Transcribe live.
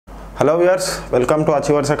Hello viewers, welcome to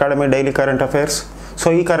achievers academy daily current affairs. So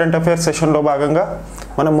ఈ current affairs సెషన్లో భాగంగా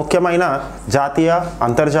మనం ముఖ్యమైన జాతీయ,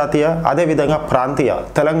 అంతర్జాతీయ, అదేవిధంగా ప్రాంతీయ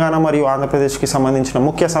తెలంగాణ మరియు ఆంధ్రప్రదేశ్కి సంబంధించిన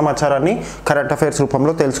ముఖ్య సమాచారాన్ని కరెంట్ అఫైర్స్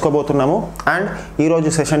రూపంలో తెలుసుకోబోతున్నాము. అండ్ ఈరోజు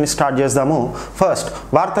సెషన్ని స్టార్ట్ చేద్దాము. ఫస్ట్,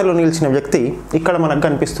 వార్తల్లో నిలిచిన వ్యక్తి ఇక్కడ మనకు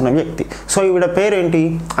కనిపిస్తున్న వ్యక్తి. సో ఈవిడ పేరేంటి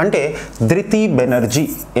అంటే ధృతి బెనర్జీ.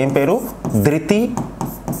 ఏం పేరు? ధృతి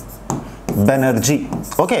బెనర్జీ.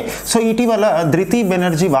 ఓకే, సో ఇటీవల ధృతి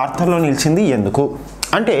బెనర్జీ వార్తల్లో నిలిచింది ఎందుకు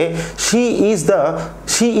అంటే she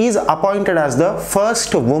is appointed as the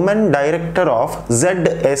first women director of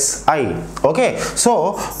ZSI. Okay, so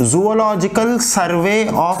zoological survey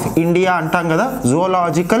of India అంటాం కదా,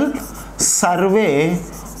 జూలాజికల్ సర్వే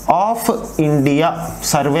ఆఫ్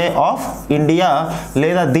ఇండియా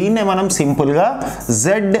లేదా దీన్నే మనం సింపుల్గా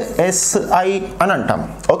ZSI అని అంటాం.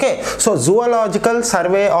 Okay, so zoological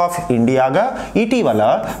survey of ఇండియాగా ఇటీవల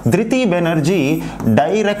ధృతి బెనర్జీ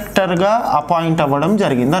డైరెక్టర్గా అపాయింట్ అవ్వడం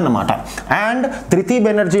జరిగిందన్నమాట. అండ్ ధృతి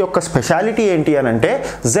బెనర్జీ యొక్క స్పెషాలిటీ ఏంటి అని అంటే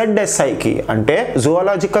ZSIకి అంటే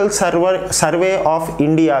జూలాజికల్ సర్వే ఆఫ్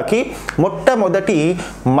ఇండియాకి మొట్టమొదటి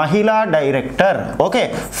మహిళా director. Okay,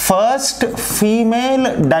 first female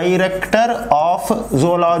director of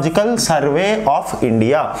zoological survey of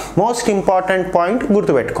India. Most important point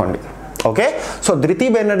గుర్తుపెట్టుకోండి. ఓకే, సో ధృతి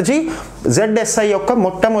బెనర్జీ ZSI యొక్క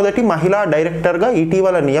మొట్టమొదటి మహిళా డైరెక్టర్గా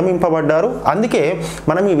ఇటీవల నియమింపబడ్డారు. అందుకే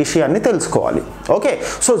మనం ఈ విషయాన్ని తెలుసుకోవాలి. Okay,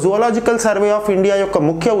 so zoological survey of India యొక్క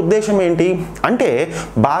ముఖ్య ఉద్దేశం ఏంటి అంటే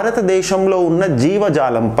భారతదేశంలో ఉన్న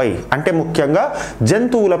జీవజాలంపై అంటే ముఖ్యంగా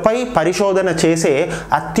జంతువులపై పరిశోధన చేసే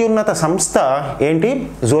అత్యున్నత సంస్థ ఏంటి?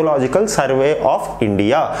 Zoological survey of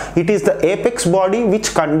India. It is the apex body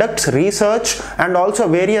which conducts research and also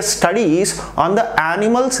various studies on the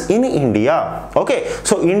animals in India. Okay,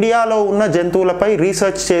 so ఇండియాలో ఉన్న జంతువులపై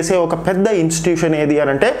రీసెర్చ్ చేసే ఒక పెద్ద ఇన్స్టిట్యూషన్ ఏది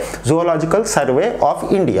అని అంటే zoological survey of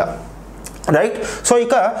India. Right, so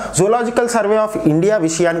ఇక జూలాజికల్ సర్వే ఆఫ్ ఇండియా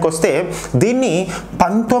విషయానికి వస్తే దీన్ని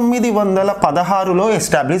 1916లో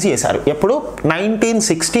ఎస్టాబ్లిష్ చేశారు. ఎప్పుడు?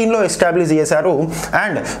 1916లో ఎస్టాబ్లిష్ చేశారు.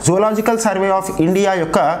 And zoological survey of India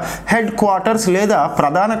యొక్క హెడ్ క్వార్టర్స్ లేదా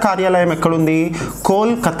ప్రధాన కార్యాలయం ఎక్కడుంది?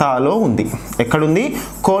 కోల్కతాలో ఉంది. ఎక్కడుంది?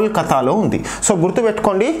 కోల్కతాలో ఉంది. సో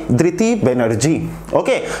గుర్తుపెట్టుకోండి, ధృతి బెనర్జీ.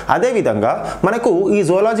 ఓకే, అదేవిధంగా మనకు ఈ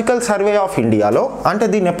జూలాజికల్ సర్వే ఆఫ్ ఇండియాలో అంటే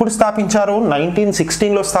దీన్ని ఎప్పుడు స్థాపించారు?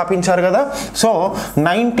 1916లో స్థాపించారు కదా. సో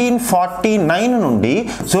 1949 నుండి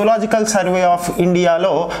జూలాజికల్ సర్వే ఆఫ్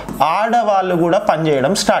ఇండియాలో ఆడవాళ్ళు కూడా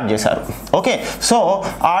పనిచేయడం స్టార్ట్ చేశారు. ఓకే, సో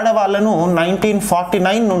ఆడవాళ్ళను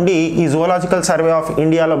 1949 నుండి ఈ జూలాజికల్ సర్వే ఆఫ్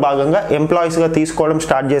ఇండియాలో భాగంగా ఎంప్లాయీస్గా తీసుకోవడం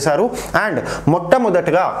స్టార్ట్ చేశారు. అండ్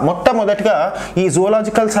మొట్టమొదటిగా ఈ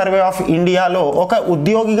జూలాజికల్ సర్వే ఆఫ్ ఇండియాలో ఒక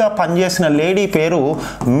ఉద్యోగిగా పనిచేసిన లేడీ పేరు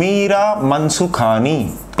మీరా మన్సుఖానీ.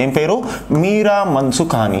 ఏం పేరు? మీరా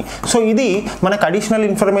మన్సుఖానీ. సో ఇది మనకు అడిషనల్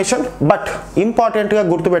ఇన్ఫర్మేషన్, బట్ ఇంపార్టెంట్గా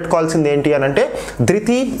గుర్తుపెట్టుకోవాల్సింది ఏంటి అని అంటే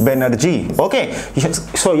ధృతి బెనర్జీ. ఓకే,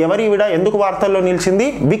 సో ఎవరి విడ ఎందుకు వార్తల్లో నిలిచింది?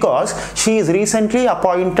 Because she is recently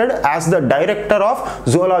appointed as the director of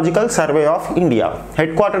zoological survey of India.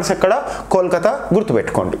 Head quarters ఎక్కడ? కోల్కతా.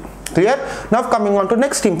 గుర్తుపెట్టుకోండి. Clear? Now coming on to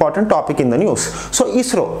next important topic in the news. So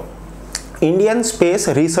ISRO, Indian space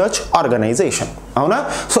research organisation. అవునా?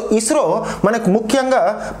 So ISRO మనకు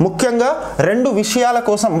ముఖ్యంగా రెండు విషయాల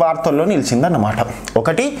కోసం వార్తల్లో నిలిచిందన్నమాట.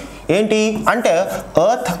 ఒకటి ఏంటి అంటే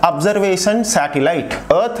ఎర్త్ అబ్జర్వేషన్ శాటిలైట్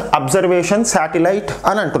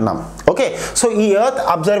అని అంటున్నాం. ఓకే, సో ఈ ఎర్త్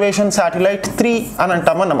అబ్జర్వేషన్ శాటిలైట్ 3 అని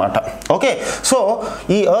అంటాం అన్నమాట. ఓకే, సో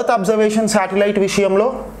ఈ ఎర్త్ అబ్జర్వేషన్ శాటిలైట్ విషయంలో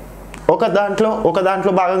ఒక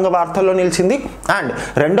దాంట్లో భాగంగా వార్తల్లో నిలిచింది. అండ్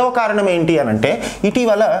రెండవ కారణం ఏంటి అని అంటే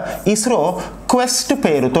ఇటీవల ఇస్రో క్వెస్ట్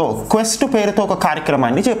పేరుతో ఒక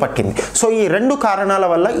కార్యక్రమాన్ని చేపట్టింది. సో ఈ రెండు కారణాల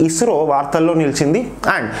వల్ల ఇస్రో వార్తల్లో నిలిచింది.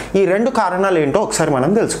 అండ్ ఈ రెండు కారణాలు ఏంటో ఒకసారి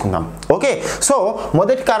మనం తెలుసుకుందాం. ఓకే, సో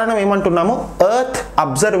మొదటి కారణం ఏమంటున్నాము? ఎర్త్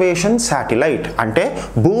అబ్జర్వేషన్ శాటిలైట్ అంటే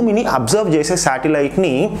భూమిని అబ్జర్వ్ చేసే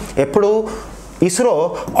శాటిలైట్ని ఎప్పుడు ఇస్రో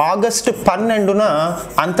ఆగస్టు 12న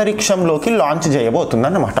అంతరిక్షంలోకి లాంచ్ చేయబోతుంది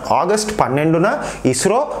అన్నమాట. ఆగస్టు 12న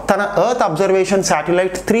ఇస్రో తన ఎర్త్ అబ్జర్వేషన్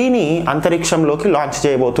శాటిలైట్ 3ని అంతరిక్షంలోకి లాంచ్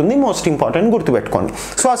చేయబోతుంది. మోస్ట్ ఇంపార్టెంట్ గుర్తుపెట్టుకోండి.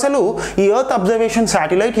 సో అసలు ఈ ఎర్త్ అబ్జర్వేషన్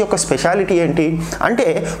శాటిలైట్ యొక్క స్పెషాలిటీ ఏంటి అంటే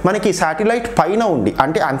మనకి శాటిలైట్ పైన ఉండి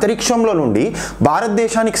అంటే అంతరిక్షంలో నుండి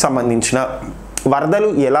భారతదేశానికి సంబంధించిన వరదలు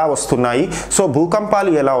ఎలా వస్తున్నాయి, సో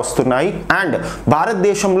భూకంపాలు ఎలా వస్తున్నాయి, అండ్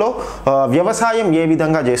భారతదేశంలో వ్యవసాయం ఏ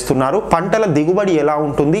విధంగా చేస్తున్నారు, పంటల దిగుబడి ఎలా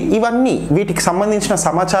ఉంటుంది, ఇవన్నీ వీటికి సంబంధించిన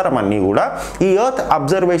సమాచారం అన్నీ కూడా ఈ ఎర్త్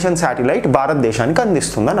అబ్జర్వేషన్ శాటిలైట్ భారతదేశానికి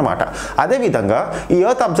అందిస్తుంది అన్నమాట. అదేవిధంగా ఈ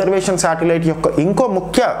ఎర్త్ అబ్జర్వేషన్ శాటిలైట్ యొక్క ఇంకో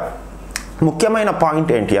ముఖ్య ముఖ్యమైన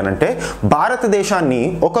పాయింట్ ఏంటి అనంటే భారతదేశాన్ని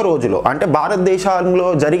ఒక రోజులో అంటే భారతదేశంలో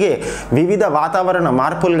జరిగే వివిధ వాతావరణ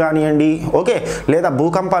మార్పులు కానివ్వండి, ఓకే, లేదా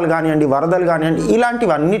భూకంపాలు కానివ్వండి, వరదలు కానివ్వండి,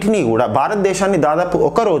 ఇలాంటివన్నిటినీ కూడా భారతదేశాన్ని దాదాపు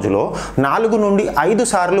ఒక రోజులో 4 నుండి 5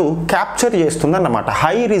 సార్లు క్యాప్చర్ చేస్తుంది అన్నమాట.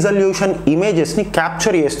 హై రిజల్యూషన్ ఇమేజెస్ని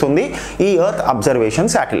క్యాప్చర్ చేస్తుంది ఈ earth observation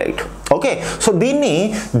satellite. Okay, so దీన్ని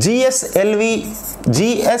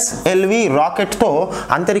జిఎస్ఎల్వి రాకెట్తో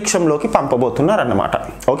అంతరిక్షంలోకి పంపబోతున్నారు అన్నమాట.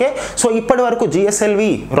 ఓకే, సో ఇప్పటి వరకు జిఎస్ఎల్వి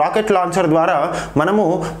రాకెట్ లాంచర్ ద్వారా మనము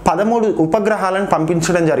 13 ఉపగ్రహాలను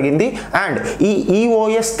పంపించడం జరిగింది. అండ్ ఈ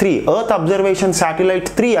EOS-3 ఎర్త్ అబ్జర్వేషన్ శాటిలైట్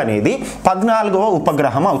 3 అనేది 14వ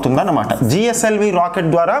ఉపగ్రహం అవుతుందన్నమాట. జిఎస్ఎల్వి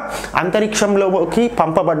రాకెట్ ద్వారా అంతరిక్షంలోకి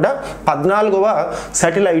పంపబడ్డ 14వ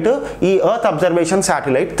శాటిలైట్ ఈ ఎర్త్ అబ్జర్వేషన్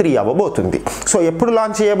శాటిలైట్ 3 అవ్వబోతుంది. సో ఎప్పుడు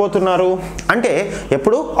లాంచ్ చేయబోతున్నారు అంటే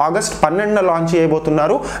ఎప్పుడు ఆగస్ట్ 12న లాంచ్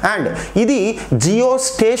చేయబోతున్నారు. అండ్ ఇది జియో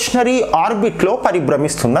స్టేషనరీ ఆర్బిట్ లో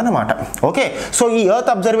పరిభ్రమిస్తుంది అన్నమాట. ఓకే, సో ఈ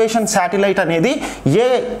ఎర్త్ అబ్జర్వేషన్ శాటిలైట్ అనేది ఏ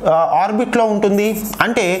ఆర్బిట్ లో ఉంటుంది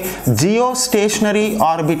అంటే జియో స్టేషనరీ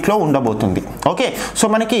ఆర్బిట్ లో ఉండబోతుంది. ఓకే, సో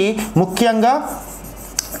మనకి ముఖ్యంగా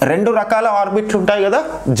 2 రకాల ఆర్బిట్లు ఉంటాయి కదా,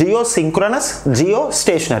 Jio synchronous, Jio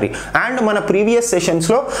stationery. And మన ప్రీవియస్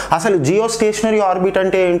సెషన్స్లో అసలు జియో స్టేషనరీ ఆర్బిట్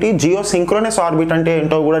అంటే ఏంటి, జియో సింక్రోనస్ ఆర్బిట్ అంటే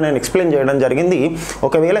ఏంటో కూడా నేను ఎక్స్ప్లెయిన్ చేయడం జరిగింది.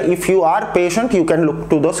 ఒకవేళ if you are patient you can look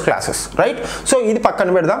to those classes, right. So ఇది పక్కన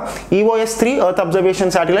పెడదాం. EOS-3 ఎర్త్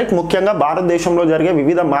అబ్జర్వేషన్ శాటిలైట్ ముఖ్యంగా భారతదేశంలో జరిగే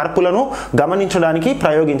వివిధ మార్పులను గమనించడానికి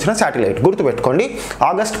ప్రయోగించిన శాటిలైట్. గుర్తుపెట్టుకోండి,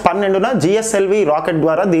 ఆగస్ట్ 12న జిఎస్ఎల్వి రాకెట్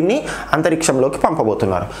ద్వారా దీన్ని అంతరిక్షంలోకి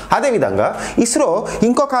పంపబోతున్నారు. అదేవిధంగా ఇస్రో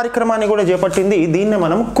ఇంకో కార్యక్రమాన్ని కూడా చేపట్టింది. దీన్ని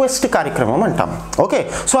మనం క్వెస్ట్ కార్యక్రమం అంటాం. ఓకే,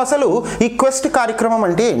 సో అసలు ఈ క్వెస్ట్ కార్యక్రమం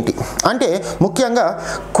అంటే ఏంటి అంటే ముఖ్యంగా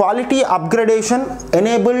quality upgradation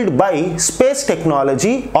enabled by space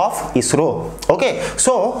technology of ISRO. Okay,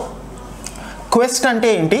 so quest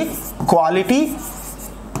అంటే ఏంటి, quality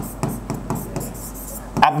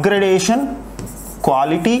upgradation,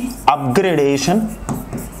 quality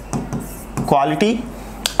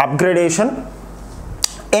upgradation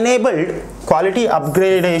enabled, quality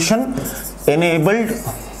upgradation enabled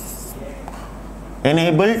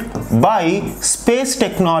by space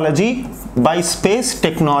technology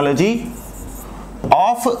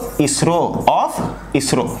of ISRO,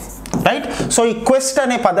 right. So ఈ క్వెస్ట్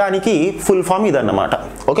అనే పదానికి ఫుల్ ఫామ్ ఇదన్నమాట.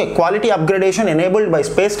 Okay, quality upgradation enabled by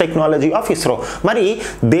space technology of ISRO. మరి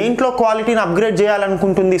దేంట్లో క్వాలిటీని upgrade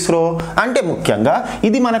చేయాలనుకుంటుంది ISRO అంటే ముఖ్యంగా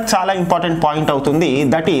ఇది మనకు చాలా ఇంపార్టెంట్ పాయింట్ అవుతుంది,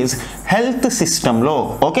 దట్ ఈస్ హెల్త్ సిస్టంలో.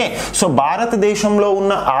 ఓకే, సో భారతదేశంలో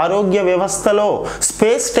ఉన్న ఆరోగ్య వ్యవస్థలో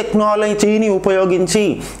స్పేస్ టెక్నాలజీని ఉపయోగించి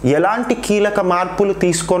ఎలాంటి కీలక మార్పులు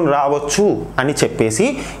తీసుకొని రావచ్చు అని చెప్పేసి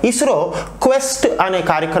ఇస్రో క్వెస్ట్ అనే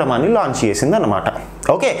కార్యక్రమాన్ని లాంచ్ చేసింది అన్నమాట.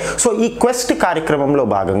 ఓకే, సో ఈ క్వెస్ట్ కార్యక్రమంలో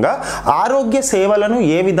భాగంగా ఆరోగ్య సేవలను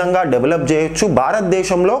ఏ విధంగా డెవలప్ చేయొచ్చు,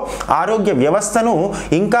 భారతదేశంలో ఆరోగ్య వ్యవస్థను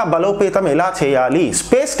ఇంకా బలోపేతం ఎలా చేయాలి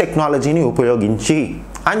స్పేస్ టెక్నాలజీని ఉపయోగించి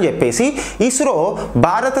అని చెప్పేసి ఇస్రో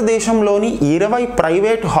భారతదేశంలోని 20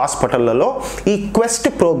 ప్రైవేట్ హాస్పిటళ్లలో ఈ క్వెస్ట్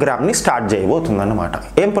ప్రోగ్రామ్ని స్టార్ట్ చేయబోతుందన్నమాట.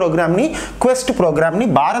 ఏం ప్రోగ్రామ్ని, క్వెస్ట్ ప్రోగ్రామ్ని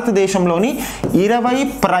భారతదేశంలోని 20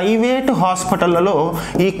 ప్రైవేట్ హాస్పిటళ్లలో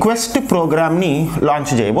ఈ క్వెస్ట్ ప్రోగ్రామ్ని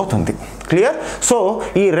లాంచ్ చేయబోతుంది. క్లియర్. సో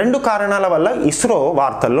ఈ 2 కారణాల వల్ల ఇస్రో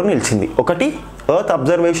వార్తల్లో నిలిచింది. ఒకటి ఎర్త్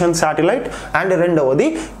అబ్జర్వేషన్ శాటిలైట్ అండ్ రెండవది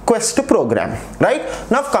quest programme, right.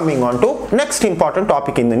 Now coming on to next important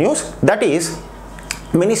topic in the news, that is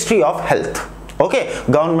ministry of health. Okay,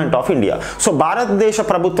 government of India. So భారతదేశ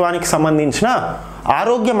ప్రభుత్వానికి సంబంధించిన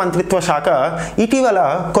ఆరోగ్య మంత్రిత్వ శాఖ ఇటీవల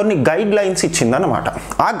కొన్ని గైడ్ లైన్స్ ఇచ్చిందన్నమాట.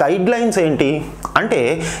 ఆ గైడ్ లైన్స్ ఏంటి అంటే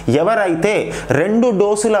ఎవరైతే 2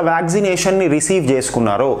 డోసుల వ్యాక్సినేషన్ని రిసీవ్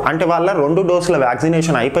చేసుకున్నారో అంటే వాళ్ళ 2 డోసుల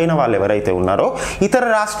వ్యాక్సినేషన్ అయిపోయిన వాళ్ళు ఎవరైతే ఉన్నారో ఇతర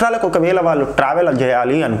రాష్ట్రాలకు ఒకవేళ వాళ్ళు ట్రావెల్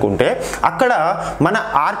చేయాలి అనుకుంటే అక్కడ మన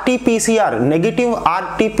RT-PCR negative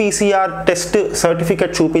RT-PCR test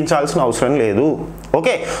certificate చూపించాల్సిన అవసరం లేదు.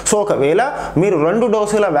 ఓకే, సో ఒకవేళ మీరు 2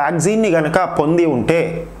 డోసుల వ్యాక్సిన్ని గనక పొంది ఉంటే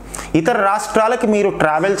ఇతర రాష్ట్రాలకు మీరు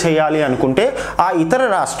ట్రావెల్ చేయాలి అనుకుంటే ఆ ఇతర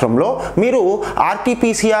రాష్ట్రంలో మీరు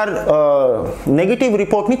RT-PCR నెగిటివ్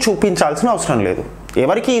రిపోర్ట్ని చూపించాల్సిన అవసరం లేదు.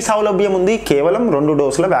 ఎవరికి ఈ సౌలభ్యం ఉంది, కేవలం 2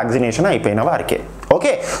 డోసుల వ్యాక్సినేషన్ అయిపోయిన వారికే.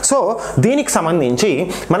 ఓకే, సో దీనికి సంబంధించి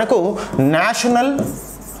మనకు national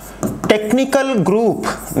technical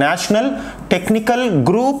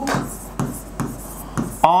group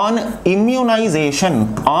on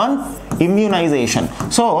immunisation.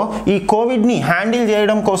 So ఈ కోవిడ్ని హ్యాండిల్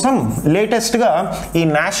చేయడం కోసం లేటెస్ట్గా ఈ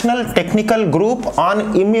national technical group on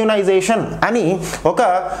immunisation అని ఒక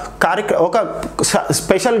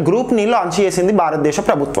స్పెషల్ గ్రూప్ని లాంచ్ చేసింది భారతదేశ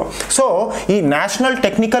ప్రభుత్వం. సో ఈ నేషనల్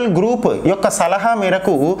టెక్నికల్ గ్రూప్ యొక్క సలహా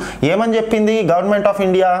మేరకు ఏమని చెప్పింది గవర్నమెంట్ ఆఫ్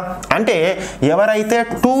ఇండియా అంటే, ఎవరైతే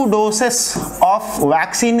 2 డోసెస్ ఆఫ్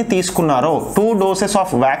వ్యాక్సిన్ని తీసుకున్నారో, 2 డోసెస్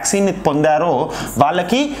ఆఫ్ వ్యాక్సిన్ని పొందారో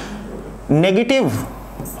వాళ్ళకి నెగిటివ్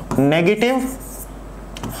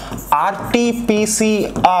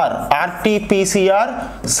ఆర్టీపీసీఆర్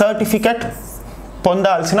సర్టిఫికెట్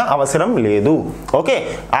పొందాల్సిన అవసరం లేదు. ఓకే,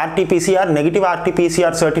 నెగిటివ్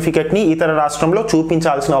ఆర్టీపీసీఆర్ సర్టిఫికెట్ని ఇతర రాష్ట్రంలో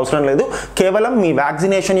చూపించాల్సిన అవసరం లేదు. కేవలం మీ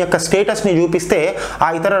వ్యాక్సినేషన్ యొక్క స్టేటస్ని చూపిస్తే ఆ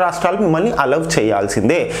ఇతర రాష్ట్రాలు మిమ్మల్ని అలౌ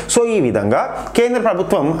చేయాల్సిందే. సో ఈ విధంగా కేంద్ర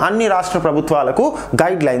ప్రభుత్వం అన్ని రాష్ట్ర ప్రభుత్వాలకు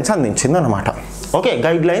గైడ్ లైన్స్ అందించింది అనమాట. ఓకే,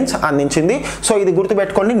 గైడ్ లైన్స్ అందించింది. సో ఇది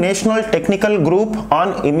గుర్తుపెట్టుకోండి, national technical group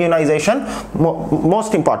on immunisation,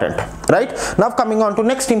 most important. Right, now coming on to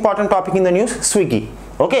next important topic in the news, Swiggy.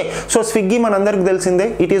 Okay, so Swiggy మనందరికి తెలిసిందే,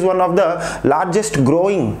 it is one of the largest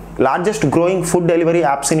growing food delivery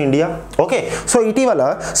apps in India. Okay, so ఇటీవల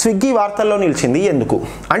Swiggy వార్తల్లో నిలిచింది. ఎందుకు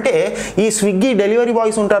అంటే, ఈ Swiggy delivery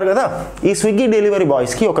boys ఉంటారు కదా, ఈ స్విగ్గీ డెలివరీ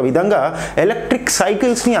బాయ్స్కి ఒక విధంగా ఎలక్ట్రిక్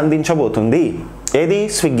సైకిల్స్ని అందించబోతుంది ఏది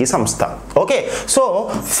స్విగ్గీ సంస్థ. ఓకే, సో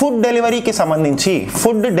ఫుడ్ డెలివరీకి సంబంధించి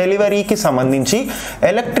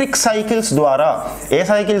ఎలక్ట్రిక్ సైకిల్స్ ద్వారా,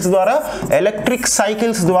 ఎలక్ట్రిక్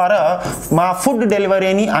సైకిల్స్ ద్వారా మా ఫుడ్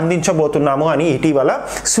డెలివరీని అందించబోతున్నాము అని ఇటీవల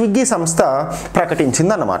స్విగ్గీ సంస్థ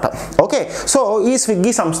ప్రకటించింది అన్నమాట. ఓకే, సో ఈ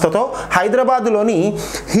స్విగ్గీ సంస్థతో హైదరాబాద్లోని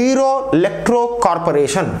hero electro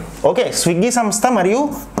corporation, okay, Swiggy సంస్థ మరియు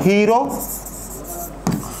హీరో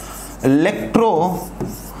ఎలక్ట్రో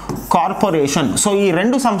కార్పొరేషన్, సో ఈ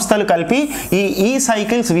రెండు సంస్థలు కలిపి ఈ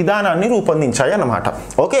సైకిల్స్ విధానాన్ని రూపొందించాయి అన్నమాట.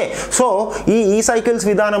 ఓకే, సో ఈ సైకిల్స్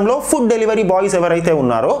విధానంలో ఫుడ్ డెలివరీ బాయ్స్ ఎవరైతే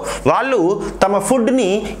ఉన్నారో వాళ్ళు తమ ఫుడ్ని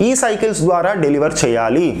ఈ సైకిల్స్ ద్వారా డెలివర్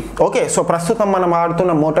చేయాలి. ఓకే, సో ప్రస్తుతం మనం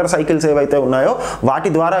ఆడుతున్న మోటార్ సైకిల్స్ ఏవైతే ఉన్నాయో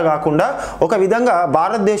వాటి ద్వారా కాకుండా ఒక విధంగా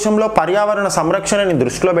భారతదేశంలో పర్యావరణ సంరక్షణని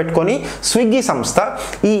దృష్టిలో పెట్టుకొని స్విగ్గీ సంస్థ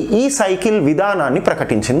ఈ సైకిల్ విధానాన్ని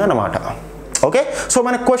ప్రకటించింది అన్నమాట. ఓకే, సో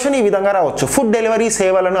మన క్వశ్చన్ ఈ విధంగా రావచ్చు, ఫుడ్ డెలివరీ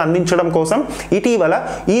సేవలను అందించడం కోసం ఇటీవల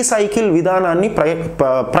ఈ సైకిల్ విధానాన్ని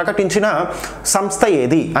ప్రకటించిన సంస్థ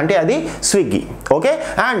ఏది అంటే అది స్విగ్గీ. ఓకే,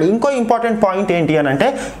 అండ్ ఇంకో ఇంపార్టెంట్ పాయింట్ ఏంటి అని అంటే,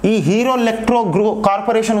 ఈ హీరో ఎలక్ట్రో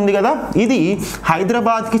కార్పొరేషన్ ఉంది కదా, ఇది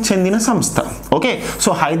హైదరాబాద్కి చెందిన సంస్థ. ఓకే,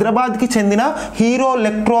 సో హైదరాబాద్కి చెందిన హీరో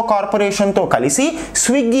ఎలక్ట్రో కార్పొరేషన్తో కలిసి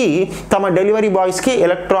స్విగ్గీ తమ డెలివరీ బాయ్స్కి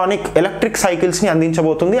ఎలక్ట్రిక్ సైకిల్స్ని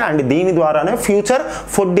అందించబోతుంది. అండ్ దీని ద్వారానే ఫ్యూచర్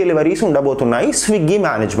ఫుడ్ డెలివరీస్ ఉండబోతున్నాయి స్విగ్గీ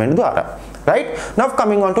మేనేజ్మెంట్ ద్వారా. Right, now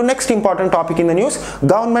coming on to next important topic in the news,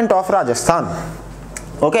 government of Rajasthan.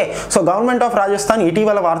 Okay, so government of Rajasthan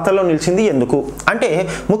ఇటీవల వార్తల్లో నిలిచింది. ఎందుకు అంటే,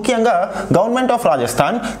 ముఖ్యంగా గవర్నమెంట్ ఆఫ్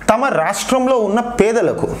రాజస్థాన్ తమ రాష్ట్రంలో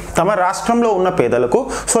ఉన్న పేదలకు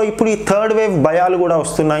సో ఇప్పుడు ఈ థర్డ్ వేవ్ భయాలు కూడా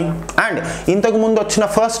వస్తున్నాయి. అండ్ ఇంతకు ముందు వచ్చిన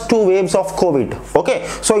first 2 waves of Covid, okay,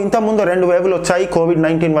 so ఇంతకుముందు 2 వేవ్లు వచ్చాయి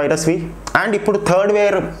కోవిడ్-19 వైరస్వి, అండ్ ఇప్పుడు థర్డ్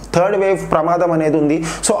వేవ్ ప్రమాదం అనేది ఉంది.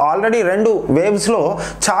 సో ఆల్రెడీ 2 వేవ్స్లో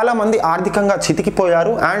చాలా మంది ఆర్థికంగా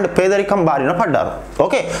చితికిపోయారు అండ్ పేదరికం బారిన పడ్డారు.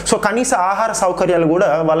 ఓకే, సో కనీస ఆహార సౌకర్యాలు కూడా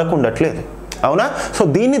వాళ్ళకు ఉండట్లేదు. అవునా, సో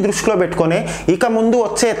దీన్ని దృష్టిలో పెట్టుకొని ఇక ముందు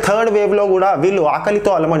వచ్చే థర్డ్ వేవ్లో కూడా వీళ్ళు ఆకలితో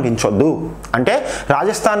అలమటించొద్దు అంటే,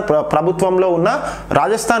 రాజస్థాన్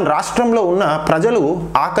రాష్ట్రంలో ఉన్న ప్రజలు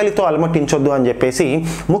ఆకలితో అలమటించొద్దు అని చెప్పేసి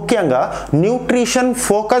ముఖ్యంగా న్యూట్రిషన్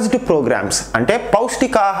ఫోకస్డ్ ప్రోగ్రామ్స్ అంటే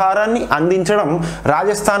పౌష్టికాహారాన్ని అందించడం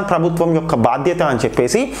రాజస్థాన్ ప్రభుత్వం యొక్క బాధ్యత అని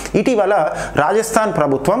చెప్పేసి ఇటీవల రాజస్థాన్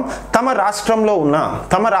ప్రభుత్వం తమ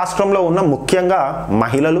రాష్ట్రంలో ఉన్న ముఖ్యంగా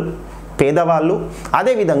మహిళలు, పేదవాళ్ళు,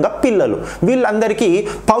 అదేవిధంగా పిల్లలు, వీళ్ళందరికీ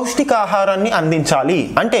పౌష్టికాహారాన్ని అందించాలి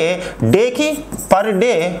అంటే పర్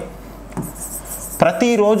డే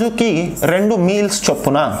ప్రతిరోజుకి 2 మీల్స్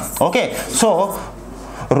చొప్పున. ఓకే, సో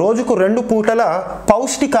రోజుకు 2 పూటల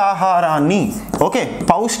పౌష్టికాహారాన్ని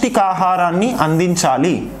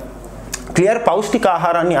అందించాలి. క్లియర్,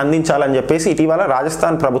 పౌష్టికాహారాన్ని అందించాలని చెప్పేసి ఇటీవల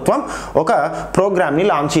రాజస్థాన్ ప్రభుత్వం ఒక ప్రోగ్రామ్ని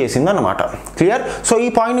లాంచ్ చేసింది అన్నమాట. క్లియర్, సో ఈ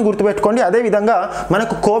పాయింట్ని గుర్తుపెట్టుకోండి. అదేవిధంగా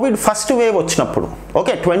మనకు కోవిడ్ ఫస్ట్ వేవ్ వచ్చినప్పుడు,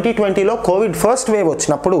 ఓకే, 2020లో కోవిడ్ ఫస్ట్ వేవ్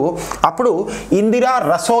వచ్చినప్పుడు అప్పుడు ఇందిరా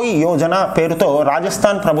రసోయి యోజన పేరుతో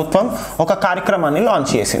రాజస్థాన్ ప్రభుత్వం ఒక కార్యక్రమాన్ని లాంచ్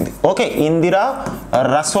చేసింది. ఓకే, ఇందిరా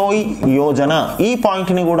రసోయి యోజన, ఈ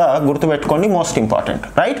పాయింట్ని కూడా గుర్తుపెట్టుకోండి, most important.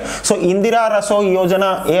 Right, so Indira రసోయి Yojana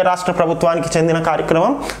ఏ రాష్ట్ర ప్రభుత్వానికి చెందిన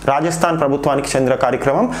కార్యక్రమం? రాజస్థాన్ ప్రభుత్వానికి చెందిన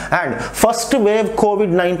కార్యక్రమం. And first wave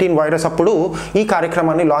COVID-19 virus అప్పుడు ఈ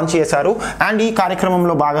కార్యక్రమాన్ని లాంచ్ చేశారు. అండ్ ఈ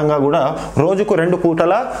కార్యక్రమంలో భాగంగా కూడా రోజుకు 2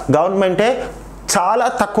 పూటల గవర్నమెంటే చాలా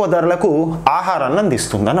తక్కువ ధరలకు ఆహారాన్ని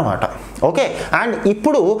అందిస్తుంది అన్నమాట. ఓకే, అండ్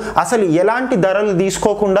ఇప్పుడు అసలు ఎలాంటి ధరలు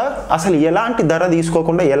తీసుకోకుండా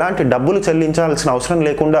ఎలాంటి డబ్బులు చెల్లించాల్సిన అవసరం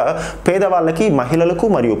లేకుండా పేదవాళ్ళకి, మహిళలకు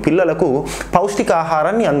మరియు పిల్లలకు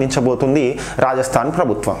పౌష్టికాహారాన్ని అందించబోతుంది రాజస్థాన్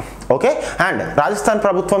ప్రభుత్వం. ఓకే, అండ్ రాజస్థాన్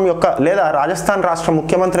ప్రభుత్వం యొక్క లేదా రాజస్థాన్ రాష్ట్ర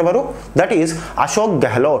ముఖ్యమంత్రి ఎవరు? That is Ashok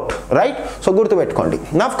Gehlot, right? So గుర్తుపెట్టుకోండి.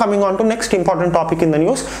 Now coming on to next important topic in the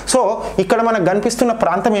news. So ఇక్కడ మనకు కనిపిస్తున్న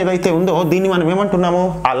ప్రాంతం ఏదైతే ఉందో దీన్ని మనం ఏమంటున్నాము?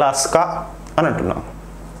 అలాస్కా అని అంటున్నాము.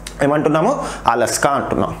 ఏమంటున్నాము? అలాస్కా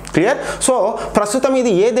అంటున్నాం. క్లియర్? సో ప్రస్తుతం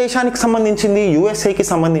ఇది ఏ దేశానికి సంబంధించింది? యుఎస్ఏకి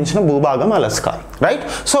సంబంధించిన భూభాగం అలాస్కా, రైట్?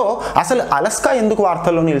 సో అసలు అలాస్కా ఎందుకు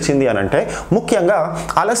వార్తల్లో నిలిచింది అని అంటే ముఖ్యంగా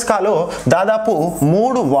అలాస్కాలో దాదాపు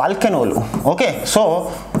 3 వాల్కెనోలు, ఓకే, సో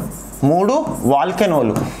 3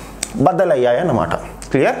 వాల్కెనోలు బద్దలయ్యాయి అన్నమాట.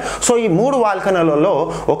 క్లియర్? సో ఈ 3 వాల్కనోలలో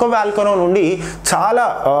ఒక వాల్కనో నుండి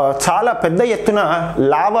చాలా పెద్ద ఎత్తున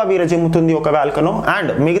లావా విరజిమ్ముతుంది ఒక వాల్కనో,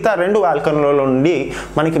 అండ్ మిగతా 2 వాల్కనోల నుండి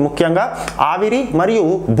మనకి ముఖ్యంగా ఆవిరి మరియు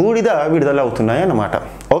బూడిద విడుదలవుతున్నాయి అన్నమాట.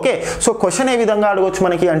 ఓకే, సో క్వశ్చన్ ఏ విధంగా అడగవచ్చు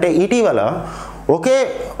మనకి అంటే ఇటీవల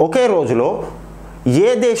ఒకే రోజులో ఏ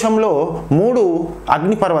దేశంలో 3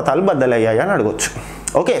 అగ్నిపర్వతాలు బద్దలయ్యాయి అని అడగవచ్చు.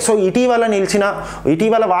 ఓకే, సో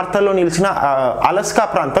ఇటీవల వార్తల్లో నిలిచిన అలాస్కా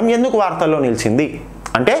ప్రాంతం ఎందుకు వార్తల్లో నిలిచింది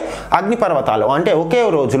అంటే అగ్నిపర్వతాలు అంటే ఒకే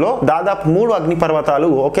రోజులో దాదాపు 3 అగ్నిపర్వతాలు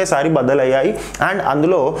ఒకేసారి బద్దలయ్యాయి, అండ్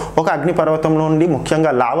అందులో ఒక అగ్నిపర్వతం నుండి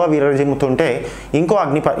ముఖ్యంగా లావా విరజిమ్ముతుంటే ఇంకో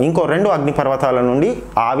 2 అగ్నిపర్వతాల నుండి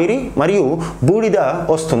ఆవిరి మరియు బూడిద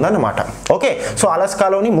వస్తుందన్నమాట. ఓకే, సో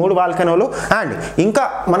అలాస్కాలోని 3 వాల్కనోలు, అండ్ ఇంకా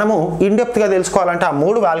మనము ఇన్డెప్త్గా తెలుసుకోవాలంటే ఆ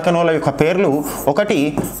 3 వాల్కనోల యొక్క పేర్లు, ఒకటి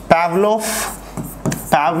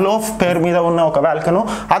పావ్లోవ్ పేరు మీద ఉన్న ఒక వాల్కనో,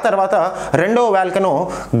 ఆ తర్వాత రెండవ వాల్కనో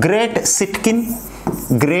గ్రేట్ సిట్కిన్,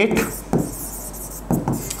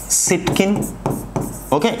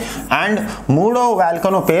 ఓకే, అండ్ మూడో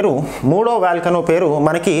వాల్కనో పేరు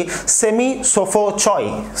మనకి సెమీసోఫోచాయ్.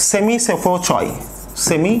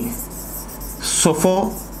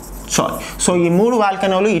 సో ఈ 3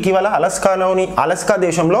 వాల్కనోలు ఇటీవల అలాస్కా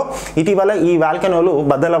దేశంలో ఇటీవల ఈ వాల్కనోలు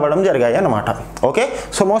బద్దలవ్వడం జరిగాయి అన్నమాట. ఓకే,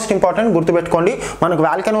 సో మోస్ట్ ఇంపార్టెంట్ గుర్తుపెట్టుకోండి, మనకు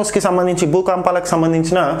వాల్కనోస్కి సంబంధించి భూకంపాలకు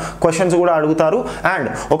సంబంధించిన క్వశ్చన్స్ కూడా అడుగుతారు, అండ్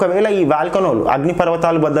ఒకవేళ ఈ వాల్కనోలు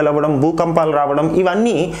అగ్నిపర్వతాలు బద్దలవ్వడం, భూకంపాలు రావడం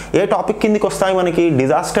ఇవన్నీ ఏ టాపిక్ కిందికి వస్తాయి? మనకి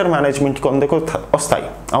డిజాస్టర్ మేనేజ్మెంట్ కిందకి వస్తాయి,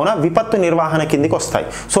 అవునా? విపత్తు నిర్వహణ కిందికి వస్తాయి.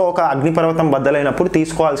 సో ఒక అగ్నిపర్వతం బద్దలైనప్పుడు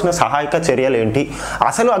తీసుకోవాల్సిన సహాయక చర్యలు ఏంటి?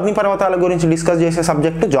 అసలు అగ్నిపర్వతాల గురించి డిస్కస్ చేసే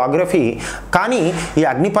సబ్జెక్టు జాగ్రఫీ, కానీ ఈ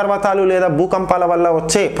అగ్నిపర్వతాలు లేదా భూకంపాల వల్ల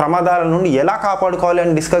వచ్చే ప్రమాదాల నుండి ఎలా కాపాడుకోవాలి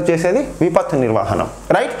అని డిస్కస్ చేసేది విపత్తు నిర్వహణ,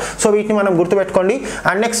 రైట్? సో వీటిని మనం గుర్తుపెట్టుకోండి.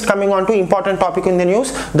 And next coming on to important topic in the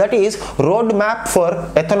news, that is road map for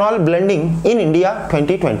ethanol blending in India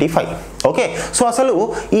 2025. Okay, so అసలు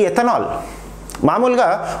ఈ ఎథనాల్ మామూలుగా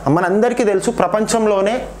మనందరికీ తెలుసు,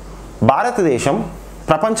 భారతదేశం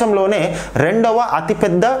ప్రపంచంలోనే 2వ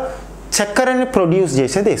అతిపెద్ద చక్కెరని ప్రొడ్యూస్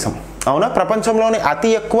చేసే దేశం, అవునా? ప్రపంచంలోనే అతి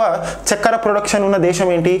ఎక్కువ చక్కెర ప్రొడక్షన్ ఉన్న దేశం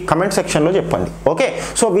ఏంటి? కమెంట్ సెక్షన్లో చెప్పండి. Okay,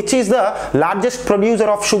 so which is the largest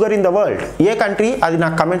producer of sugar in the world? A country? అది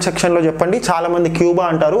నాకు కమెంట్ సెక్షన్లో చెప్పండి. చాలామంది క్యూబా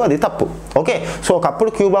అంటారు, అది తప్పు. ఓకే, సో ఒకప్పుడు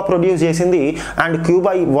క్యూబా ప్రొడ్యూస్ చేసింది, and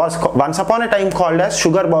Cuba was once upon a time called as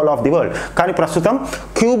sugar bowl of the world. కానీ ప్రస్తుతం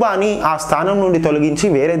క్యూబాని ఆ స్థానం నుండి తొలగించి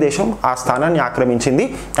వేరే దేశం ఆ స్థానాన్ని ఆక్రమించింది,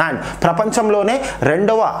 అండ్ ప్రపంచంలోనే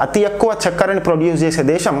 2వ అతి ఎక్కువ చక్కెరని ప్రొడ్యూస్ చేసే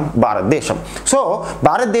దేశం భారతదేశం. సో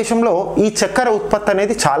భారతదేశంలో ఈ చక్కెర ఉత్పత్తి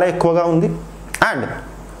అనేది చాలా ఎక్కువగా ఉంది, అండ్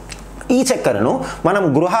ఈ చక్కెరను మనం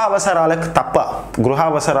గృహ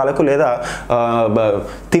అవసరాలకు లేదా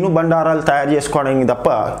తినుబండారాలు తయారు చేసుకోవడానికి తప్ప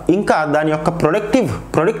ఇంకా దాని యొక్క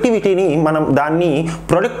ప్రొడక్టివిటీని మనం దాన్ని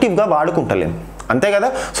ప్రొడక్టివ్గా వాడుకుంటలేము, అంతే కదా?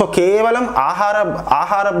 సో కేవలం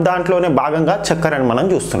ఆహార దాంట్లోనే భాగంగా చక్కెరని మనం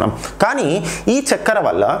చూస్తున్నాం. కానీ ఈ చక్కెర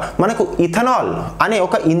వల్ల మనకు ఇథనాల్ అనే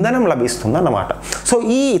ఒక ఇంధనం లభిస్తుంది అన్నమాట. సో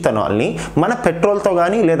ఈ ఇథనాల్ని మన పెట్రోల్తో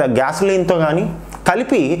కానీ లేదా గ్యాసోలిన్తో కానీ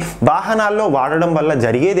కలిపి వాహనాల్లో వాడడం వల్ల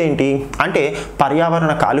జరిగేదేంటి అంటే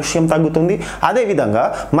పర్యావరణ కాలుష్యం తగ్గుతుంది. అదేవిధంగా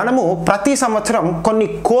మనము ప్రతి సంవత్సరం కొన్ని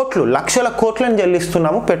లక్షల కోట్లను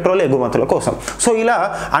చెల్లిస్తున్నాము పెట్రోల్ ఎగుమతుల కోసం. సో ఇలా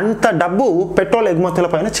అంత డబ్బు పెట్రోల్ ఎగుమతుల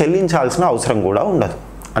పైన చెల్లించాల్సిన అవసరం కూడా ఉండదు,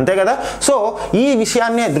 అంతే కదా? సో ఈ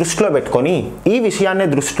విషయాన్నే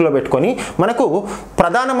దృష్టిలో పెట్టుకొని మనకు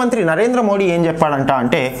ప్రధానమంత్రి నరేంద్ర మోడీ ఏం చెప్పాడంట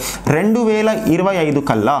అంటే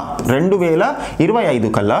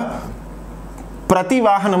 2025 కల్లా ప్రతి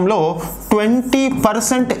వాహనంలో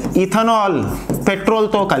 20% ఇథనాల్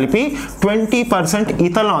పెట్రోల్తో కలిపి 20%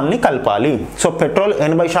 ఇథనాల్ని కలపాలి. సో పెట్రోల్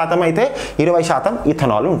 80% అయితే 20%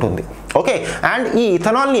 ఇథనాల్ ఉంటుంది. ఓకే, అండ్ ఈ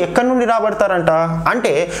ఇథనాల్ని ఎక్కడి నుండి రాబడతారంట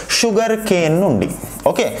అంటే షుగర్ కేన్ నుండి.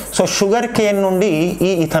 ఓకే, సో షుగర్ కేన్ నుండి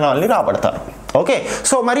ఈ ఇథనాల్ని రాబడతారు. ఓకే,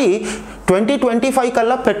 సో మరి 2025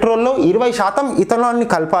 కల్లా పెట్రోల్లో 20% ఇథనాల్ని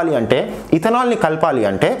కలపాలి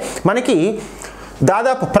అంటే మనకి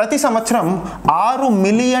దాదాపు ప్రతి సంవత్సరం 6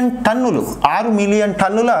 మిలియన్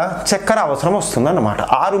టన్నుల చక్కెర అవసరం వస్తుంది అన్నమాట.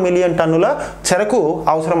 6 మిలియన్ టన్నుల చెరకు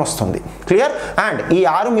అవసరం వస్తుంది. క్లియర్? అండ్ ఈ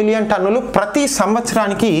 6 మిలియన్ టన్నులు ప్రతి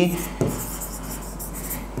సంవత్సరానికి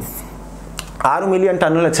 6 మిలియన్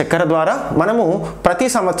టన్నుల చక్కెర ద్వారా మనము ప్రతి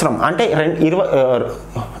సంవత్సరం అంటే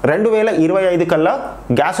 2025 కల్లా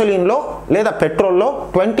గ్యాసోలిన్లో లేదా పెట్రోల్లో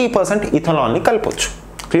 20% ఇథనాల్ని కలపొచ్చు.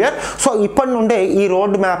 క్లియర్? సో ఇప్పటి నుండే ఈ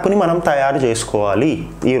రోడ్ మ్యాప్ని మనం తయారు చేసుకోవాలి.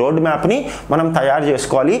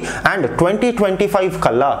 అండ్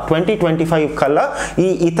 2025 కల్లా ఈ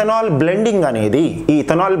ఇథనాల్ బ్లెండింగ్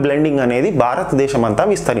అనేది భారతదేశం అంతా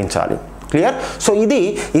విస్తరించాలి. క్లియర్? సో ఇది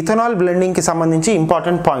ఇథనాల్ బ్లెండింగ్కి సంబంధించి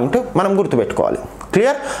ఇంపార్టెంట్ పాయింట్ మనం గుర్తుపెట్టుకోవాలి.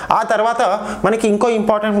 క్లియర్? ఆ తర్వాత మనకి ఇంకో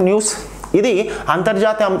ఇంపార్టెంట్ న్యూస్, ఇది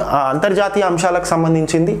అంతర్జాతీయ అంశాలకు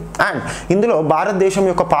సంబంధించింది అండ్ ఇందులో భారతదేశం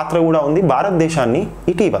యొక్క పాత్ర కూడా ఉంది. భారతదేశాన్ని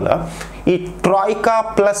ఇటీవల ఈ ట్రాయికా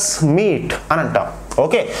ప్లస్ మీట్ అని అంటాం.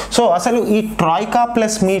 ఓకే, సో అసలు ఈ ట్రాయికా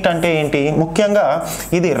ప్లస్ మీట్ అంటే ఏంటి? ముఖ్యంగా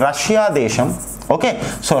ఇది రష్యా దేశం. ఓకే,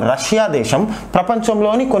 సో రష్యా దేశం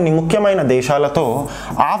ప్రపంచంలోని కొన్ని ముఖ్యమైన దేశాలతో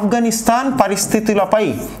ఆఫ్ఘనిస్తాన్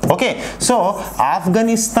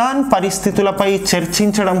పరిస్థితులపై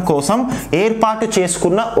చర్చించడం కోసం ఏర్పాటు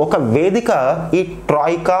చేసుకున్న ఒక వేదిక ఈ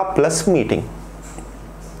ట్రాయికా ప్లస్ మీటింగ్.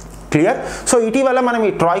 క్లియర్? సో ఇటీవల మనం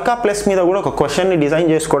ఈ ట్రాయికా ప్లస్ మీద కూడా ఒక క్వశ్చన్ని డిజైన్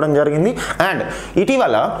చేసుకోవడం జరిగింది. అండ్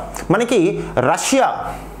ఇటీవల మనకి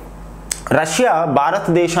రష్యా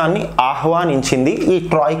భారతదేశాన్ని ఆహ్వానించింది ఈ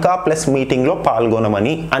ట్రాయికా ప్లస్ మీటింగ్లో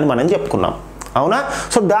పాల్గొనమని మనం చెప్పుకున్నాం. అవునా?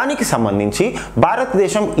 సో దానికి సంబంధించి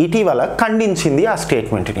భారతదేశం ఇటీవల ఖండించింది ఆ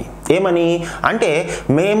స్టేట్మెంట్ని. ఏమని అంటే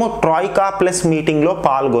మేము ట్రాయికా ప్లస్ మీటింగ్లో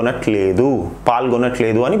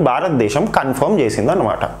పాల్గొనట్లేదు అని భారతదేశం కన్ఫర్మ్ చేసింది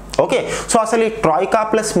అన్నమాట. ఓకే, సో అసలు ఈ ట్రాయికా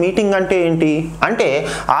ప్లస్ మీటింగ్ అంటే ఏంటి అంటే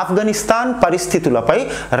ఆఫ్ఘనిస్తాన్ పరిస్థితులపై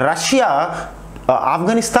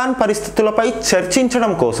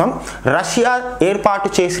చర్చించడం కోసం రష్యా ఏర్పాటు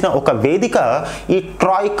చేసిన ఒక వేదిక ఈ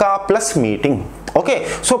ట్రాయికా ప్లస్ మీటింగ్. ఓకే,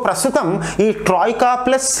 సో ప్రస్తుతం ఈ ట్రాయికా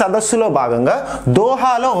ప్లస్ సదస్సులో భాగంగా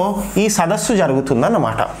దోహాలో ఈ సదస్సు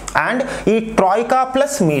జరుగుతుందన్నమాట. అండ్ ఈ ట్రాయికా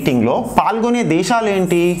ప్లస్ మీటింగ్లో పాల్గొనే దేశాలు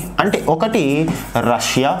ఏంటి అంటే ఒకటి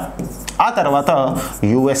రష్యా, ఆ తర్వాత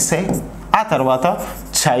USA, ఆ తర్వాత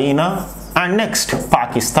China and next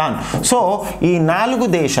Pakistan. So ఈ 4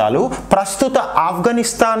 దేశాలు ప్రస్తుత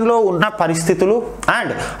ఆఫ్ఘనిస్తాన్లో ఉన్న పరిస్థితులు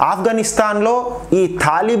అండ్ ఆఫ్ఘనిస్తాన్లో ఈ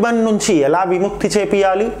తాలిబాన్ నుంచి ఎలా విముక్తి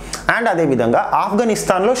చేపియాలి అండ్ అదేవిధంగా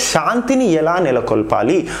ఆఫ్ఘనిస్తాన్లో శాంతిని ఎలా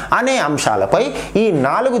నెలకొల్పాలి అనే అంశాలపై ఈ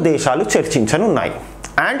 4 దేశాలు చర్చించనున్నాయి.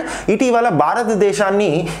 అండ్ ఇటీవల భారతదేశాన్ని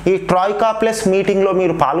ఈ ట్రాయికా ప్లస్ మీటింగ్లో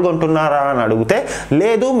మీరు పాల్గొంటున్నారా అని అడిగితే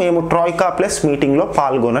లేదు, మేము ట్రాయికా ప్లస్ మీటింగ్లో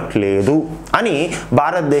పాల్గొనట్లేదు అని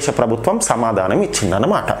భారతదేశ ప్రభుత్వం సమాధానం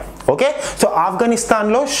ఇచ్చిందన్నమాట. ఓకే, సో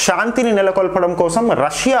ఆఫ్ఘనిస్తాన్లో శాంతిని నెలకొల్పడం కోసం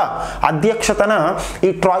రష్యా అధ్యక్షతన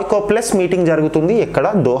ఈ ట్రాయికా ప్లస్ మీటింగ్ జరుగుతుంది. ఎక్కడ?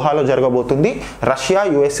 దోహాలో జరగబోతుంది. రష్యా,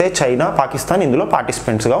 USA, చైనా, పాకిస్తాన్ ఇందులో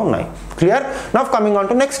పార్టిసిపెంట్స్గా ఉన్నాయి. Clear? Now coming on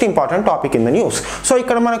to next important topic in the news. So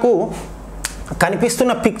ఇక్కడ మనకు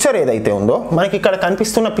కనిపిస్తున్న పిక్చర్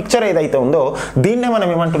ఏదైతే ఉందో దీన్నే మనం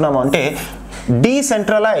ఏమంటున్నాము అంటే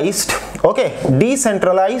డీసెంట్రలైజ్డ్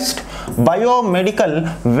బయోమెడికల్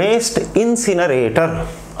వేస్ట్ ఇన్సినరేటర్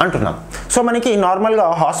అంటున్నాం. సో మనకి నార్మల్గా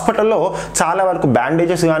హాస్పిటల్లో చాలా వరకు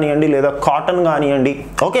బ్యాండేజెస్ కానివ్వండి లేదా కాటన్ కానివ్వండి,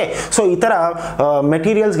 ఓకే, సో ఇతర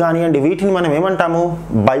మెటీరియల్స్ కానివ్వండి, వీటిని మనం ఏమంటాము?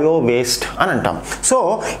 బయో వేస్ట్ అని అంటాం. సో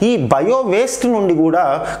ఈ బయో వేస్ట్ నుండి కూడా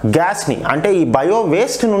గ్యాస్ని అంటే ఈ బయో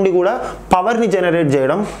వేస్ట్ నుండి కూడా పవర్ని జనరేట్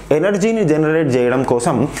చేయడం, ఎనర్జీని జనరేట్ చేయడం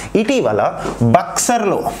కోసం ఇటీవల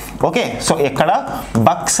బక్సర్లో, ఓకే, సో ఎక్కడ?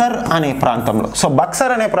 బక్సర్ అనే ప్రాంతంలో. సో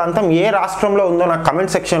బక్సర్ అనే ప్రాంతం ఏ రాష్ట్రంలో ఉందో నాకు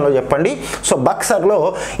కమెంట్ సెక్షన్లో చెప్పండి. సో బక్సర్లో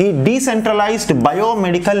ఈ decentralised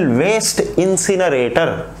biomedical waste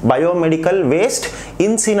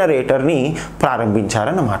ఇన్సినరేటర్ని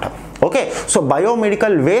ప్రారంభించారన్నమాట. Okay, so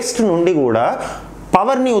biomedical waste నుండి కూడా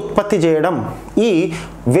పవర్ని ఉత్పత్తి చేయడం ఈ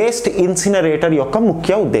వేస్ట్ ఇన్సినరేటర్ యొక్క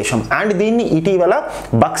ముఖ్య ఉద్దేశం. అండ్ దీన్ని ఇటీవల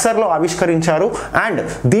బక్సర్లో ఆవిష్కరించారు. అండ్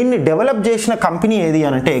దీన్ని డెవలప్ చేసిన కంపెనీ ఏది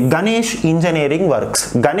అంటే గణేష్ ఇంజనీరింగ్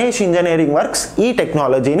వర్క్స్ ఈ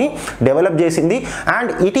టెక్నాలజీని డెవలప్ చేసింది.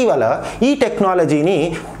 అండ్ ఇటీవల ఈ టెక్నాలజీని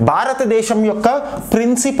భారతదేశం యొక్క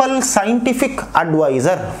principal scientific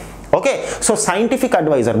adviser, okay, so scientific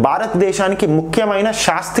adviser, భారతదేశానికి ముఖ్యమైన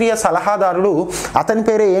శాస్త్రీయ సలహాదారుడు, అతని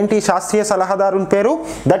పేరే ఏంటి? శాస్త్రీయ సలహాదారుని పేరు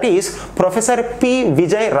that is professor P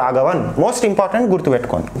Vijay Raghavan. Most important,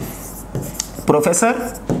 గుర్తుపెట్టుకోండి, professor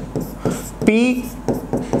P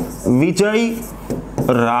Vijay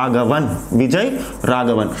Raghavan, Vijay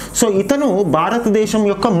Raghavan. So ఇతను భారతదేశం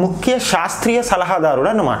యొక్క ముఖ్య శాస్త్రీయ సలహాదారుడు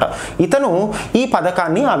అన్నమాట. ఇతను ఈ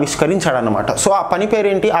పథకాన్ని ఆవిష్కరించాడు అన్నమాట. సో ఆ పని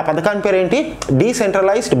పేరేంటి, ఆ పథకాన్ని పేరేంటి,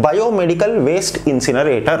 డీసెంట్రలైజ్డ్ బయోమెడికల్ వేస్ట్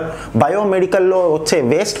ఇన్సినరేటర్. బయోమెడికల్లో వచ్చే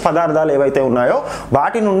వేస్ట్ పదార్థాలు ఏవైతే ఉన్నాయో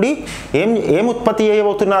వాటి నుండి ఏం ఉత్పత్తి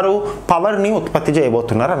చేయబోతున్నారు, పవర్ని ఉత్పత్తి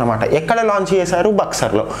చేయబోతున్నారు అన్నమాట. ఎక్కడ లాంచ్ చేశారు,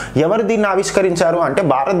 బక్సర్లో. ఎవరు దీన్ని ఆవిష్కరించారు అంటే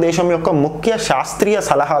భారతదేశం యొక్క ముఖ్య శాస్త్రీయ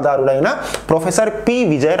సలహాదారుడైన professor P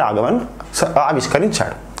Vijay Raghavan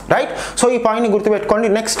ఆవిష్కరించాడు. Right. So ఈ పాయింట్ని గుర్తుపెట్టుకోండి.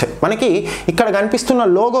 నెక్స్ట్ మనకి ఇక్కడ కనిపిస్తున్న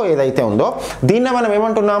లోగో ఏదైతే ఉందో దీన్ని మనం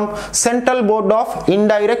ఏమంటున్నాం, central board of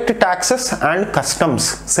indirect taxes and customs.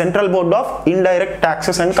 Central board of indirect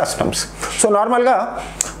taxes and customs. So నార్మల్గా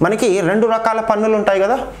మనకి రెండు రకాల పన్నులు ఉంటాయి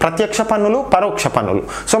కదా, ప్రత్యక్ష పన్నులు, పరోక్ష పన్నులు.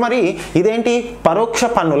 సో మరి ఇదేంటి, పరోక్ష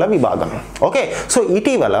పన్నుల విభాగం. ఓకే. సో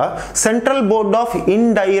ఇటీవల central board of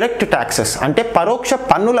indirect taxes అంటే పరోక్ష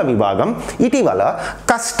పన్నుల విభాగం ఇటీవల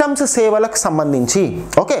కస్టమ్స్ సేవలకు సంబంధించి,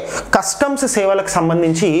 ఓకే, కస్టమ్స్ సేవలకు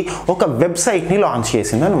సంబంధించి ఒక వెబ్సైట్ని లాంచ్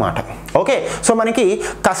చేసింది అనమాట. ఓకే. సో మనకి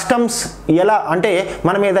కస్టమ్స్ ఎలా అంటే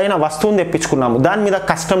మనం ఏదైనా వస్తువుని తెప్పించుకున్నాము, దాని మీద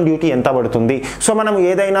కస్టమ్ డ్యూటీ ఎంత పడుతుంది. సో మనం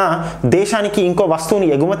ఏదైనా దేశానికి ఇంకో వస్తువుని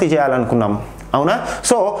ఎగుమతి చేయాలనుకున్నాం, అవునా,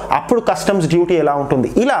 సో అప్పుడు కస్టమ్స్ డ్యూటీ ఎలా ఉంటుంది,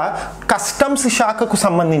 ఇలా కస్టమ్స్ శాఖకు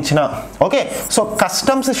సంబంధించిన, ఓకే, సో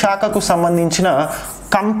కస్టమ్స్ శాఖకు సంబంధించిన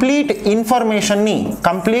కంప్లీట్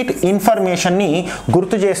ఇన్ఫర్మేషన్ని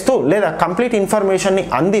గుర్తు చేస్తూ లేదా కంప్లీట్ ఇన్ఫర్మేషన్ని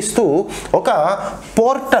అందిస్తూ ఒక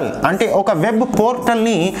పోర్టల్ అంటే ఒక వెబ్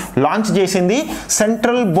పోర్టల్ని లాంచ్ చేసింది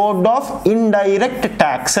central board of indirect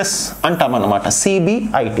taxes అంటాం అన్నమాట.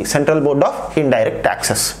 CBIT, central board of indirect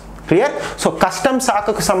taxes. Clear. So custom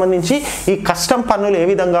శాఖకు సంబంధించి ఈ కస్టమ్ పన్నులు ఏ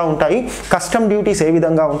విధంగా ఉంటాయి, కస్టమ్ డ్యూటీస్ ఏ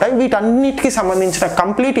విధంగా ఉంటాయి, వీటన్నిటికీ సంబంధించిన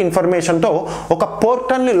కంప్లీట్ ఇన్ఫర్మేషన్తో ఒక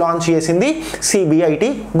పోర్టల్ని లాంచ్ చేసింది సిబిఐటి.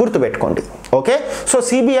 గుర్తుపెట్టుకోండి. ఓకే. సో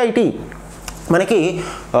సిబిఐటి మనకి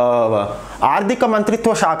ఆర్థిక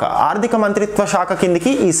మంత్రిత్వ శాఖ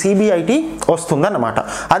కిందికి ఈ సిబిఐటి వస్తుందన్నమాట.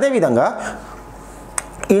 అదేవిధంగా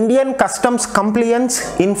Indian customs compliance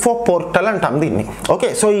info portal అంటాం దీన్ని. ఓకే.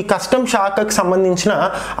 సో ఈ కస్టమ్ శాఖకు సంబంధించిన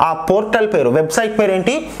ఆ పోర్టల్ పేరు, వెబ్సైట్ పేరు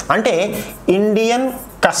ఏంటి అంటే Indian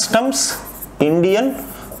customs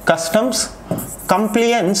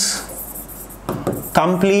compliance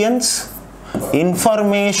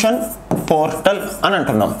information portal అని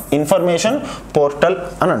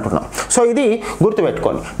అంటున్నాం. సో ఇది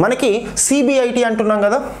గుర్తుపెట్టుకోండి. మనకి సిబిఐటి అంటున్నాం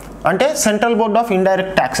కదా, అంటే central board of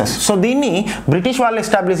indirect taxes. So దీన్ని బ్రిటిష్ వాళ్ళు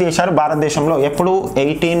ఎస్టాబ్లిష్ చేశారు భారతదేశంలో. ఎప్పుడు,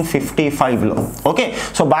 1855లో. ఓకే.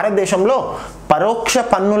 సో భారతదేశంలో పరోక్ష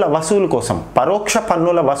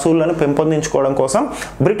పన్నుల వసూళ్లను పెంపొందించుకోవడం కోసం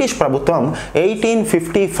బ్రిటిష్ ప్రభుత్వం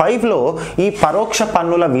 1855లో ఈ పరోక్ష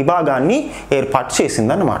పన్నుల విభాగాన్ని ఏర్పాటు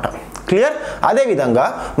చేసిందన్నమాట. క్లియర్. అదేవిధంగా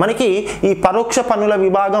మనకి ఈ పరోక్ష పన్నుల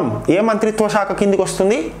విభాగం ఏ మంత్రిత్వ శాఖ కిందికి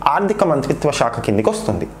వస్తుంది, ఆర్థిక మంత్రిత్వ శాఖ కిందికి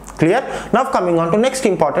వస్తుంది. Clear. Now coming on to next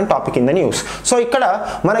important topic in the news. So ఇక్కడ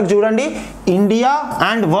మనకు చూడండి, India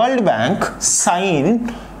and world bank sign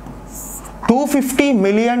 $250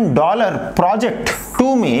 million project to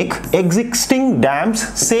make existing dams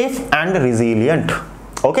safe and resilient.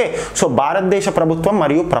 Okay. So భారతదేశ ప్రభుత్వం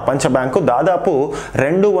మరియు ప్రపంచ బ్యాంకు దాదాపు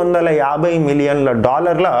 $250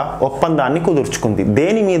 మిలియన్ల ఒప్పందాన్ని కుదుర్చుకుంది.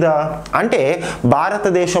 దేని మీద అంటే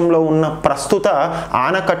భారతదేశంలో ఉన్న ప్రస్తుత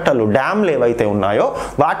ఆనకట్టలు, డ్యామ్లు ఏవైతే ఉన్నాయో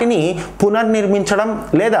వాటిని పునర్నిర్మించడం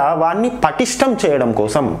లేదా వాటిని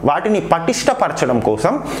పటిష్టపరచడం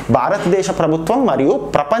కోసం భారతదేశ ప్రభుత్వం మరియు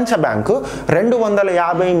ప్రపంచ బ్యాంకు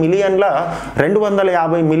 $250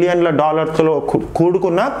 మిలియన్ల డాలర్లతో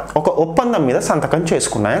కూడుకున్న ఒక ఒప్పందం మీద సంతకం చేసుకున్నారు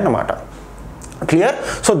అన్నమాట. క్లియర్.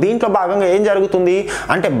 సో దీంట్లో భాగంగా ఏం జరుగుతుంది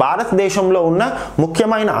అంటే భారతదేశంలో ఉన్న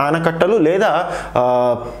ముఖ్యమైన ఆనకట్టలు లేదా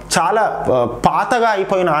చాలా పాతగా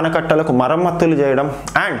అయిపోయిన ఆనకట్టలకు మరమ్మతులు చేయడం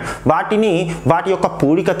అండ్ వాటి యొక్క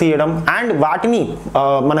పూడిక తీయడం అండ్ వాటిని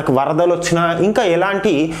మనకు వరదలు వచ్చినా ఇంకా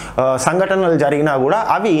ఎలాంటి సంఘటనలు జరిగినా కూడా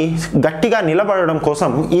అవి గట్టిగా నిలబడడం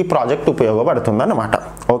కోసం ఈ ప్రాజెక్ట్ ఉపయోగపడుతుంది అన్నమాట.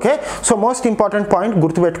 Okay. So most important point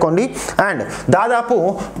గుర్తుపెట్టుకోండి. అండ్ దాదాపు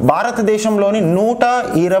భారతదేశంలోని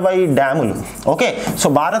 120 డ్యాములు, ఓకే, సో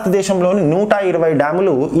భారతదేశంలోని 120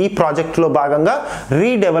 డ్యాములు ఈ ప్రాజెక్టులో భాగంగా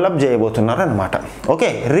రీడెవలప్ చేయబోతున్నారు అన్నమాట. ఓకే,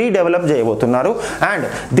 రీడెవలప్ చేయబోతున్నారు. అండ్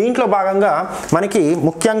దీంట్లో భాగంగా మనకి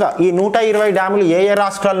ముఖ్యంగా ఈ 120 డ్యాములు ఏ ఏ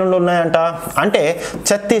రాష్ట్రాల నుండి ఉన్నాయంట అంటే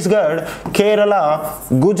ఛత్తీస్గఢ్, కేరళ,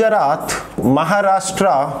 గుజరాత్, మహారాష్ట్ర,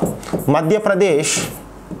 మధ్యప్రదేశ్,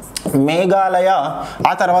 మేఘాలయ,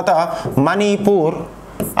 ఆ తర్వాత మణిపూర్,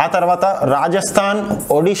 ఆ తర్వాత రాజస్థాన్,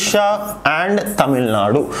 ఒడిషా అండ్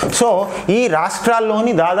తమిళనాడు. సో ఈ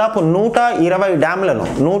రాష్ట్రాల్లోని దాదాపు 120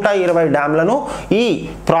 డ్యామ్లను ఈ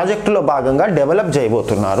ప్రాజెక్టులో భాగంగా డెవలప్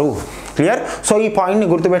చేయబోతున్నారు. క్లియర్. సో ఈ పాయింట్ని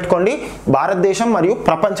గుర్తుపెట్టుకోండి. భారతదేశం మరియు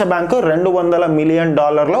ప్రపంచ బ్యాంకు $200 మిలియన్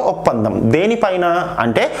ఒప్పందం దేనిపైన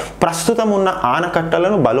అంటే ప్రస్తుతం ఉన్న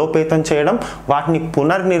ఆనకట్టలను బలోపేతం చేయడం, వాటిని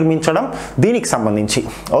పునర్నిర్మించడం, దీనికి సంబంధించి.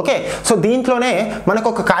 ఓకే, సో దీంట్లోనే మనకు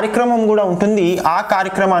ఒక కార్యక్రమం కూడా ఉంటుంది. ఆ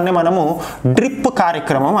కార్యక్రమాన్ని మనము డ్రిప్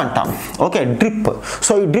కార్యక్రమం అంటాం. Okay, drip.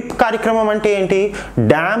 సో ఈ డ్రిప్ కార్యక్రమం అంటే ఏంటి?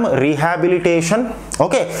 Dam rehabilitation.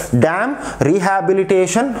 Okay, dam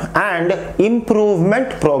rehabilitation and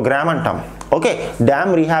improvement programme అంటాం. Okay, dam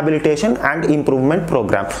rehabilitation and improvement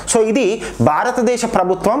programme. So ఇది భారతదేశ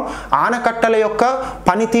ప్రభుత్వం ఆనకట్టల యొక్క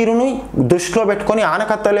పనితీరును దృష్టిలో పెట్టుకొని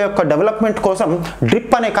ఆనకట్టల యొక్క డెవలప్మెంట్ కోసం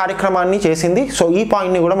డ్రిప్ అనే కార్యక్రమాన్ని చేసింది. సో ఈ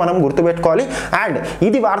పాయింట్ని కూడా మనం గుర్తుపెట్టుకోవాలి. అండ్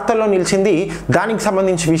ఇది వార్తల్లో నిలిచింది. దానికి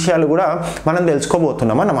సంబంధించిన విషయాలు కూడా మనం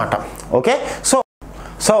తెలుసుకోబోతున్నాం అన్నమాట. ఓకే, సో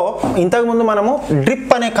ఇంతకుముందు మనము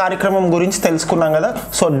డ్రిప్ అనే కార్యక్రమం గురించి తెలుసుకున్నాం కదా.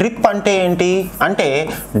 సో డ్రిప్ అంటే ఏంటి అంటే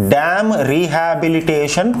dam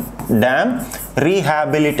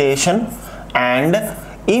rehabilitation and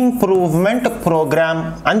improvement programme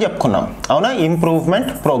అని చెప్పుకున్నాం, అవునా? Improvement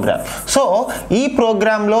programme. సో ఈ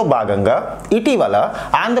ప్రోగ్రాంలో భాగంగా ఇటీవల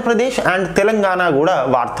ఆంధ్రప్రదేశ్ అండ్ తెలంగాణ కూడా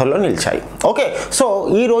వార్తల్లో నిలిచాయి. ఓకే, సో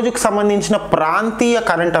ఈ రోజుకు సంబంధించిన ప్రాంతీయ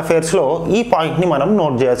కరెంట్ అఫైర్స్లో ఈ పాయింట్ని మనం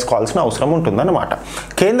నోట్ చేసుకోవాల్సిన అవసరం ఉంటుందన్నమాట.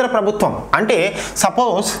 కేంద్ర ప్రభుత్వం అంటే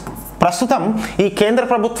సపోజ్ ప్రస్తుతం ఈ కేంద్ర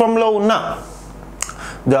ప్రభుత్వంలో ఉన్న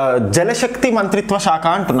జలశక్తి మంత్రిత్వ శాఖ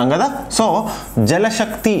అంటున్నాం కదా. సో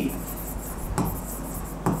జలశక్తి,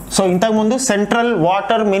 సో ఇంతకుముందు సెంట్రల్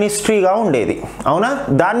వాటర్ మినిస్ట్రీగా ఉండేది, అవునా?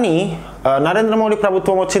 దాన్ని నరేంద్ర మోడీ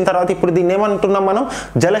ప్రభుత్వం వచ్చిన తర్వాత ఇప్పుడు దీన్ని ఏమంటున్నాం మనం?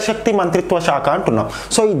 జలశక్తి మంత్రిత్వ శాఖ అంటున్నాం.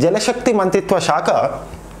 సో ఈ జలశక్తి మంత్రిత్వ శాఖ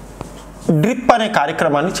డ్రిప్ అనే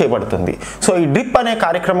కార్యక్రమాన్ని చేపడుతుంది. సో ఈ డ్రిప్ అనే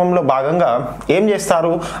కార్యక్రమంలో భాగంగా ఏం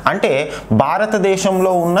చేస్తారు అంటే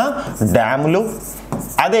భారతదేశంలో ఉన్న డ్యాములు,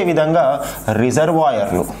 అదేవిధంగా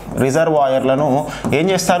రిజర్వాయర్లను ఏం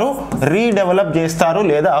చేస్తారు? రీడెవలప్ చేస్తారు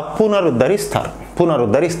లేదా పునరుద్ధరిస్తారు.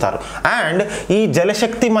 అండ్ ఈ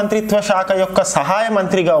జలశక్తి మంత్రిత్వ శాఖ యొక్క సహాయ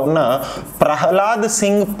మంత్రిగా ఉన్న ప్రహ్లాద్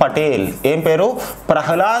సింగ్ పటేల్, ఏం పేరు?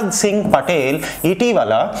 ప్రహ్లాద్ సింగ్ పటేల్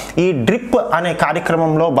ఇటీవల ఈ డ్రిప్ అనే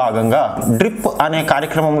కార్యక్రమంలో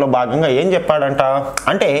భాగంగా ఏం చెప్పాడంట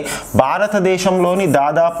అంటే భారతదేశంలోని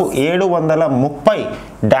దాదాపు 730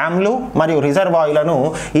 డ్యామ్లు మరియు రిజర్వాయర్లను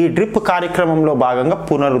ఈ డ్రిప్ కార్యక్రమంలో భాగంగా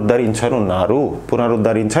పునరుద్ధరించనున్నారు.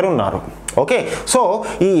 ఓకే, సో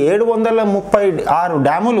ఈ 736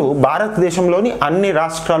 డ్యాములు భారతదేశంలోని అన్ని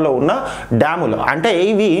రాష్ట్రాల్లో ఉన్న డ్యాములు. అంటే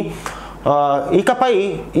ఇవి ఇకపై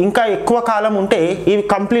ఇంకా ఎక్కువ కాలం ఉంటే ఇవి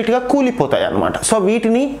కంప్లీట్గా కూలిపోతాయి అన్నమాట. సో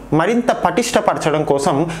వీటిని మరింత పటిష్టపరచడం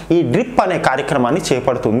కోసం ఈ డ్రిప్ అనే కార్యక్రమాన్ని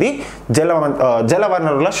చేపడుతుంది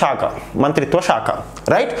జలవనరుల మంత్రిత్వ శాఖ,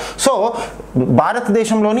 రైట్? సో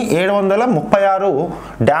భారతదేశంలోని 736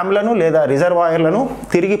 డ్యామ్లను లేదా రిజర్వాయర్లను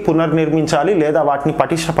తిరిగి పునర్నిర్మించాలి లేదా వాటిని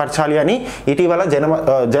పటిష్టపరచాలి అని ఇటీవల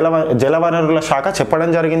జలవనరుల శాఖ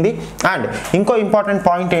చెప్పడం జరిగింది. అండ్ ఇంకో ఇంపార్టెంట్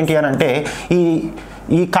పాయింట్ ఏంటి అని అంటే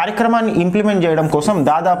ఈ కార్యక్రమాన్ని ఇంప్లిమెంట్ చేయడం కోసం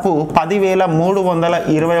దాదాపు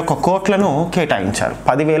 10,321 కోట్లను కేటాయించారు.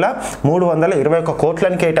 10,321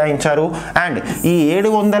 కోట్లను కేటాయించారు. అండ్ ఈ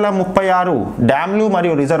 736 డ్యామ్లు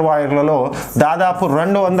మరియు రిజర్వాయర్లలో దాదాపు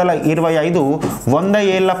 225 100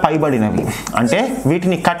 ఏళ్ల పైబడినవి, అంటే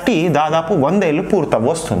వీటిని కట్టి దాదాపు 100 ఏళ్ళు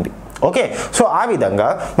పూర్తవస్తుంది. ఓకే, సో ఆ విధంగా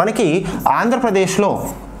మనకి ఆంధ్రప్రదేశ్లో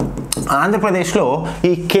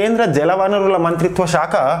ఈ కేంద్ర జలవనరుల మంత్రిత్వ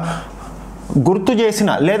శాఖ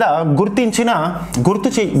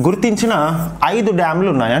గుర్తించిన 5 డ్యామ్లు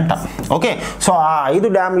ఉన్నాయంట. ఓకే, సో ఆ 5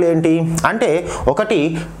 డ్యామ్లు ఏంటి అంటే ఒకటి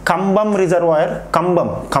కంబం రిజర్వాయర్,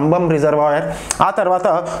 ఆ తర్వాత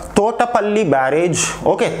Thotapalli barrage.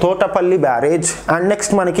 Okay, Thotapalli barrage. And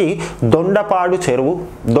next మనకి దొండపాడు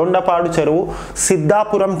చెరువు,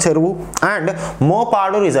 సిద్ధాపురం చెరువు అండ్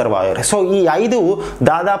మోపాడు రిజర్వాయర్. సో ఈ 5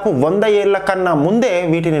 దాదాపు 100 ఏళ్ల కన్నా ముందే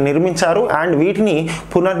వీటిని నిర్మించారు అండ్ వీటిని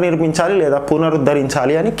పునర్నిర్మించాలి లేదా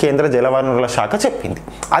పునరుద్ధరించాలి అని కేంద్ర జలవనరుల శాఖ చెప్పింది.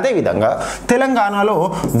 అదేవిధంగా తెలంగాణలో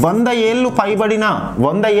 100 ఏళ్లు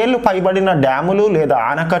పైబడిన డ్యాములు లేదా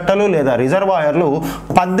ఆనకట్టలు లేదా రిజర్వాయర్లు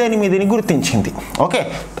 18ని గుర్తించింది. ఓకే,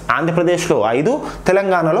 ఆంధ్రప్రదేశ్లో 5,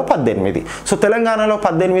 తెలంగాణలో 18. సో తెలంగాణలో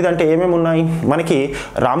 18 అంటే ఏమేమి ఉన్నాయి? మనకి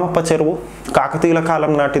రామప్ప చెరువు కాకతీయుల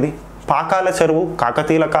కాలం నాటిది, పాకాల చెరువు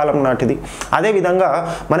కాకతీయుల కాలం నాటిది, అదేవిధంగా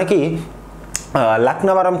మనకి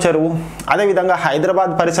లక్నవరం చెరువు, అదేవిధంగా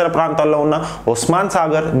హైదరాబాద్ పరిసర ప్రాంతాల్లో ఉన్న ఉస్మాన్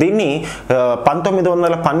సాగర్, దీన్ని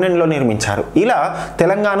 1912లో నిర్మించారు. ఇలా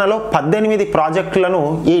తెలంగాణలో 18 ప్రాజెక్టులను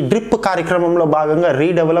ఈ డ్రిప్ కార్యక్రమంలో భాగంగా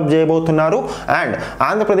రీడెవలప్ చేయబోతున్నారు. అండ్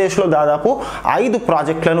ఆంధ్రప్రదేశ్లో దాదాపు 5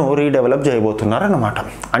 ప్రాజెక్టులను రీడెవలప్ చేయబోతున్నారు అన్నమాట.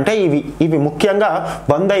 అంటే ఇవి ముఖ్యంగా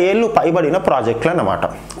 100 ఏళ్ళు పైబడిన ప్రాజెక్టులు అన్నమాట.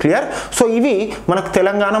 క్లియర్? సో ఇవి మనకు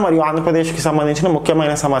తెలంగాణ మరియు ఆంధ్రప్రదేశ్కి సంబంధించిన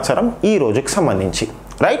ముఖ్యమైన సమాచారం ఈ రోజుకి సంబంధించి.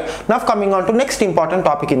 Right, now coming on to next important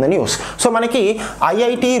topic in the news. So మనకి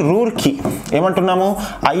IIT Roorkee ఏమంటున్నాము,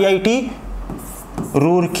 IIT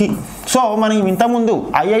Roorkee. So మనం ఇంతకుముందు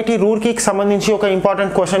ఐఐటి రూర్కీకి సంబంధించి ఒక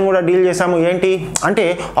ఇంపార్టెంట్ క్వశ్చన్ కూడా డీల్ చేసాము. ఏంటి అంటే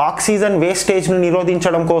ఆక్సిజన్ వేస్టేజ్ను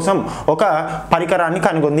నిరోధించడం కోసం ఒక పరికరాన్ని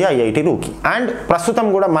కనుగొంది ఐఐటి రూర్కీ. అండ్ ప్రస్తుతం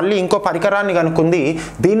కూడా మళ్ళీ ఇంకో పరికరాన్ని కనుక్కుంది.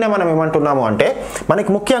 దీన్నే మనం ఏమంటున్నాము అంటే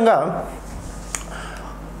మనకి ముఖ్యంగా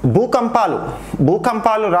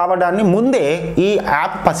భూకంపాలు రావడాన్ని ముందే ఈ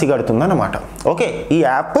యాప్ పసిగడుతుంది అన్నమాట. ఓకే, ఈ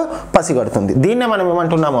యాప్ పసిగడుతుంది. దీన్నే మనం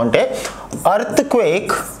ఏమంటున్నాము అంటే earth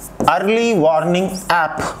quake early warning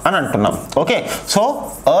app అని అంటున్నాం. Okay, so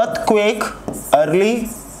earth quake early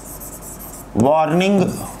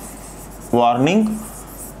warning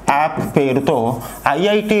app పేరుతో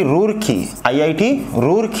ఐఐటి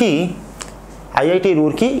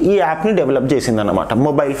రూర్కీ ఈ యాప్ని డెవలప్ చేసింది అన్నమాట.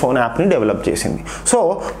 మొబైల్ ఫోన్ యాప్ని డెవలప్ చేసింది. సో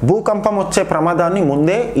భూకంపం వచ్చే ప్రమాదాన్ని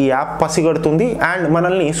ముందే ఈ యాప్ పసిగడుతుంది అండ్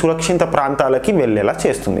మనల్ని సురక్షిత ప్రాంతాలకి వెళ్ళేలా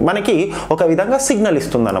చేస్తుంది. మనకి ఒక విధంగా సిగ్నల్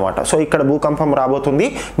ఇస్తుంది అన్నమాట. సో ఇక్కడ భూకంపం రాబోతుంది,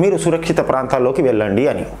 మీరు సురక్షిత ప్రాంతాల్లోకి వెళ్ళండి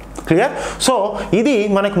అని. క్లియర్? సో ఇది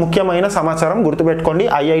మనకు ముఖ్యమైన సమాచారం, గుర్తుపెట్టుకోండి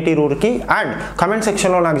ఐఐటి రూర్కీ. అండ్ కమెంట్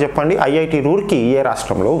సెక్షన్లో నాకు చెప్పండి ఐఐటి రూర్కీ ఏ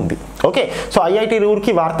రాష్ట్రంలో ఉంది. ఓకే, సో ఐఐటి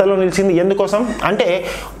రూర్కీ వార్తల్లో నిలిచింది ఎందుకోసం అంటే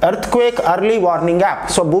earth quake early warning app.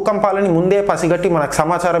 So భూకంపాలని ముందే పసిగట్టి మనకు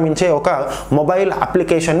సమాచారం ఇచ్చే ఒక మొబైల్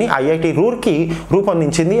అప్లికేషన్ని ఐఐటి రూర్కీ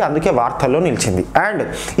రూపొందించింది, అందుకే వార్తల్లో నిలిచింది. అండ్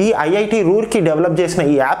ఈ ఐఐటి రూర్కీ డెవలప్ చేసిన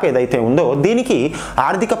ఈ యాప్ ఏదైతే ఉందో దీనికి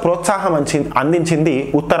ఆర్థిక ప్రోత్సాహం అందించింది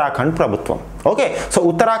ఉత్తరాఖండ్ ప్రభుత్వం. ఓకే, సో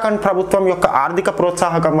ఉత్తరాఖండ్ ప్రభుత్వం యొక్క ఆర్థిక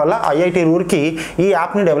ప్రోత్సాహకం వల్ల ఐఐటి రూర్కీ ఈ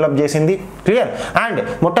యాప్ని డెవలప్ చేసింది. క్లియర్? అండ్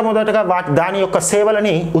మొట్టమొదటిగా దాని యొక్క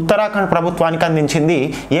సేవలని ఉత్తరాఖండ్ ప్రభుత్వానికి అందించింది.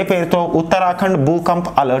 ఏ పేరుతో? ఉత్తరాఖండ్ భూకంప్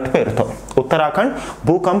అలర్ట్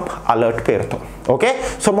పేరుతో. Okay,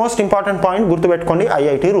 so most important point గుర్తుపెట్టుకోండి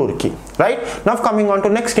IIT Roorkee. Right, now coming on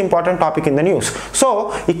to next important topic in the news. So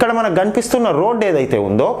ఇక్కడ మనకు కనిపిస్తున్న రోడ్ ఏదైతే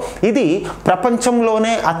ఉందో ఇది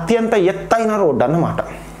ప్రపంచంలోనే అత్యంత ఎత్తైన రోడ్ అన్నమాట.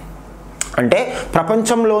 అంటే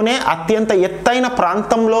ప్రపంచంలోనే అత్యంత ఎత్తైన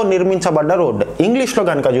ప్రాంతంలో నిర్మించబడ్డ రోడ్. ఇంగ్లీష్లో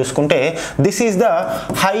కనుక చూసుకుంటే this is the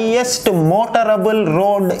highest motorable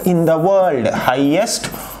road in the world. Highest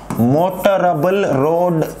motorable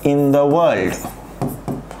road in the world.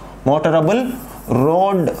 Motorable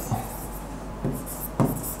road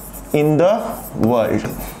in the world.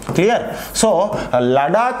 Clear? So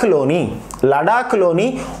లడాఖ్లోని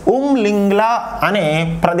Umlingla అనే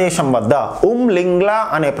ప్రదేశం వద్ద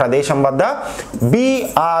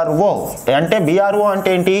BRO అంటే BRO అంటే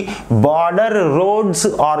ఏంటి? బార్డర్ రోడ్స్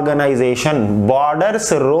ఆర్గనైజేషన్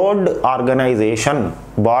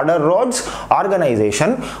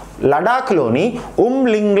లడాఖ్లోని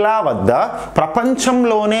ఉమ్లింగ్లా వద్ద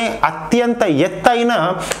ప్రపంచంలోనే అత్యంత ఎత్తైన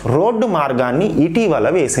రోడ్డు మార్గాన్ని ఇటీవల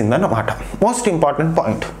వేసిందన్నమాట. Most important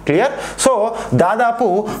point. Clear? So దాదాపు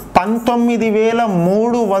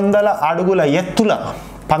 19,300 అడుగుల ఎత్తుల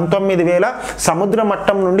 19,000 సముద్ర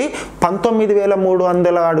మట్టం నుండి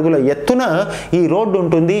 19,300 అడుగుల ఎత్తున ఈ రోడ్డు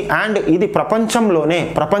ఉంటుంది. అండ్ ఇది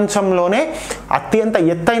ప్రపంచంలోనే అత్యంత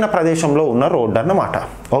ఎత్తైన ప్రదేశంలో ఉన్న రోడ్డు అన్నమాట.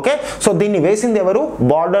 ఓకే, సో దీన్ని వేసింది ఎవరు?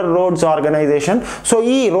 Border roads organisation. సో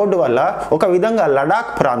ఈ రోడ్డు వల్ల ఒక విధంగా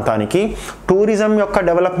లడాక్ ప్రాంతానికి టూరిజం యొక్క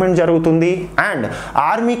డెవలప్మెంట్ జరుగుతుంది అండ్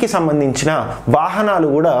ఆర్మీకి సంబంధించిన వాహనాలు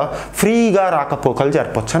కూడా ఫ్రీగా రాకపోకలు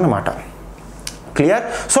జరపొచ్చు అన్నమాట. క్లియర్?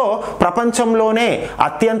 సో ప్రపంచంలోనే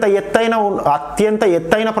అత్యంత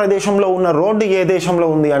ఎత్తైన ప్రదేశంలో ఉన్న రోడ్డు ఏ దేశంలో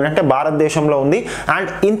ఉంది అని అంటే భారతదేశంలో ఉంది.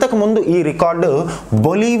 అండ్ ఇంతకు ముందు ఈ రికార్డు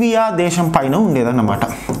బొలీవియా దేశం పైన ఉండేదన్నమాట.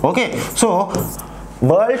 Okay, so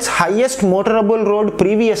world's highest motorable road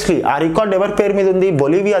previously ఆ రికార్డ్ ఎవరి పేరు మీద ఉంది?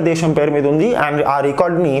 బొలీవియా దేశం పేరు మీద ఉంది. అండ్ ఆ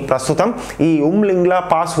రికార్డ్ని ప్రస్తుతం ఈ ఉమ్లింగ్లా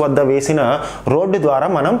పాస్ వద్ద వేసిన రోడ్డు ద్వారా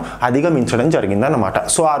మనం అధిగమించడం జరిగిందన్నమాట.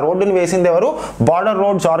 సో ఆ రోడ్డుని వేసింది ఎవరు? Border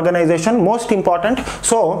roads organisation. Most important.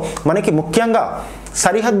 So మనకి ముఖ్యంగా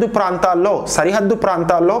సరిహద్దు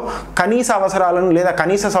ప్రాంతాల్లో కనీస అవసరాలను లేదా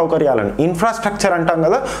కనీస సౌకర్యాలను ఇన్ఫ్రాస్ట్రక్చర్ అంటాం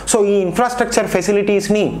కదా. సో ఈ ఇన్ఫ్రాస్ట్రక్చర్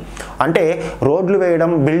ఫెసిలిటీస్ని అంటే రోడ్లు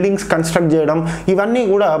వేయడం, బిల్డింగ్స్ కన్స్ట్రక్ట్ చేయడం, ఇవన్నీ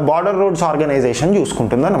కూడా బార్డర్ రోడ్స్ ఆర్గనైజేషన్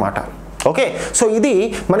చూసుకుంటుంది అన్నమాట. ఓకే, సో ఇది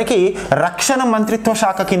మనకి రక్షణ మంత్రిత్వ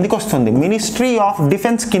శాఖ కిందికి వస్తుంది, మినిస్ట్రీ ఆఫ్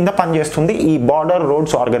డిఫెన్స్ కింద పనిచేస్తుంది ఈ border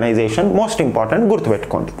roads organisation. Most important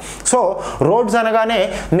గుర్తుపెట్టుకోండి. సో రోడ్స్ అనగానే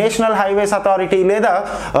నేషనల్ హైవేస్ అథారిటీ లేదా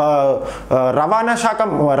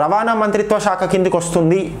రవాణా మంత్రిత్వ శాఖ కిందికి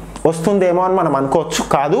వస్తుందేమో అని మనం అనుకోవచ్చు.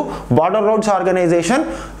 కాదు, బార్డర్ రోడ్స్ ఆర్గనైజేషన్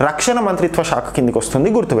రక్షణ మంత్రిత్వ శాఖ కిందికి వస్తుంది,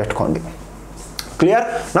 గుర్తుపెట్టుకోండి. Clear?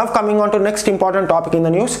 Now coming on to next important topic in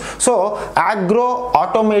the news. So agro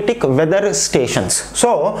automatic weather stations. So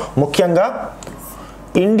ముఖ్యంగా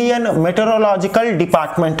ఇండియన్ మెటెరలాజికల్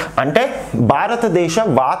డిపార్ట్మెంట్ అంటే భారతదేశ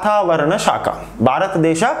వాతావరణ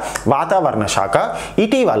శాఖ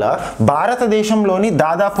ఇటీవల భారతదేశంలోని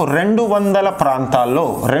దాదాపు 200 ప్రాంతాల్లో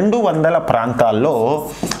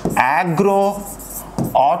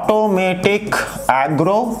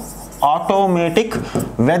ఆటోమేటిక్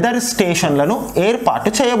వెదర్ స్టేషన్లను ఏర్పాటు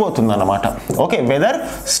చేయబోతుంది అన్నమాట. ఓకే, వెదర్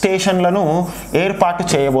స్టేషన్లను ఏర్పాటు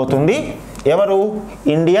చేయబోతుంది ఎవరు?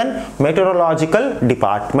 ఇండియన్ మెటెరలాజికల్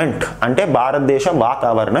డిపార్ట్మెంట్ అంటే భారతదేశ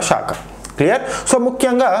వాతావరణ శాఖ. క్లియర్? సో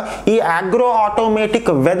ముఖ్యంగా ఈ అగ్రో ఆటోమేటిక్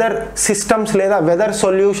వెదర్ సిస్టమ్స్ లేదా వెదర్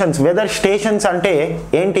సొల్యూషన్స్, వెదర్ స్టేషన్స్ అంటే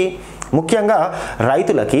ఏంటి? ముఖ్యంగా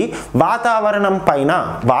రైతులకి వాతావరణం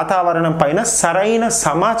పైన సరైన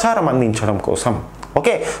సమాచారం అందించడం కోసం.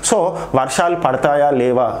 ఓకే, సో వర్షాలు పడతాయా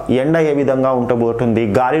లేవా, ఎండ ఏ విధంగా ఉండబోతుంది,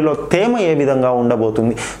 గాలిలో తేమ ఏ విధంగా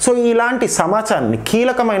ఉండబోతుంది, సో ఇలాంటి సమాచారాన్ని,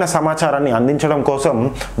 కీలకమైన సమాచారాన్ని అందించడం కోసం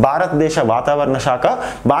భారతదేశ వాతావరణ శాఖ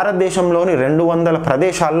భారతదేశంలోని 200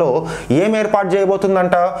 ప్రదేశాల్లో ఏం ఏర్పాటు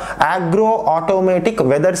చేయబోతుందంట? అగ్రో ఆటోమేటిక్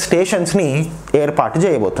వెదర్ స్టేషన్స్ని ఏర్పాటు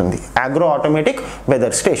చేయబోతుంది. Agro automatic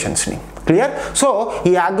weather స్టేషన్స్ని. Clear? So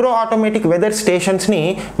ఈ అగ్రో ఆటోమేటిక్ వెదర్ స్టేషన్స్ని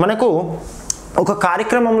మనకు ఒక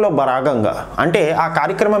కార్యక్రమంలో భాగంగా, అంటే ఆ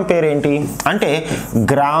కార్యక్రమం పేరేంటి అంటే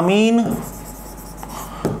గ్రామీణ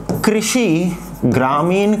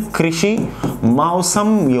కృషి మౌసం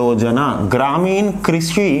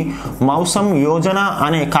యోజన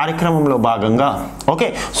అనే కార్యక్రమంలో భాగంగా. ఓకే,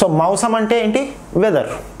 సో మౌసం అంటే ఏంటి? వెదర్,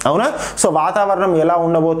 అవునా? సో వాతావరణం ఎలా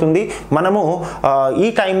ఉండబోతుంది, మనము ఈ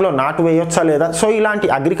టైంలో నాటు వేయొచ్చా లేదా, సో ఇలాంటి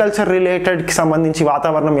అగ్రికల్చర్ రిలేటెడ్కి సంబంధించి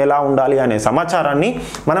వాతావరణం ఎలా ఉండాలి అనే సమాచారాన్ని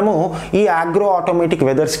మనము ఈ అగ్రో ఆటోమేటిక్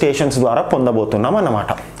వెదర్ స్టేషన్స్ ద్వారా పొందబోతున్నాం అన్నమాట.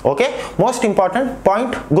 ఓకే, మోస్ట్ ఇంపార్టెంట్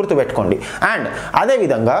పాయింట్ గుర్తుపెట్టుకోండి. అండ్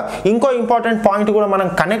అదేవిధంగా ఇంకో ఇంపార్టెంట్ పాయింట్ కూడా మనం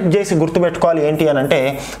కనెక్ట్ చేసి గుర్తుపెట్టుకోవాలి. ఏంటి అని అంటే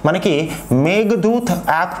మనకి మేఘదూత్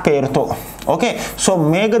యాప్ పేరుతో, ఓకే, సో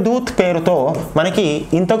మేఘదూత్ పేరుతో మనకి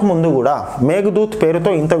ఇంతకు ముందు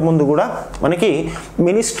కూడా మనకి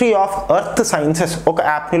మినిస్ట్రీ ఆఫ్ ఎర్త్ సైన్సెస్ ఒక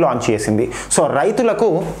యాప్ని లాంచ్ చేసింది. సో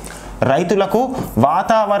రైతులకు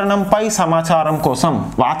వాతావరణంపై సమాచారం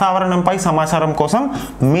కోసం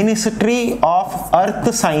ministry of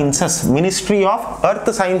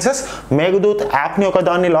earth sciences Meghdoot యాప్ని ఒక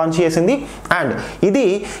దాన్ని లాంచ్ చేసింది. అండ్ ఇది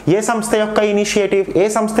ఏ సంస్థ యొక్క ఇనిషియేటివ్, ఏ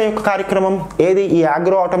సంస్థ యొక్క కార్యక్రమం? ఏది? ఈ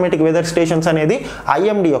అగ్రో ఆటోమేటిక్ వెదర్ స్టేషన్స్ అనేది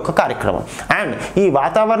IMD యొక్క కార్యక్రమం. అండ్ ఈ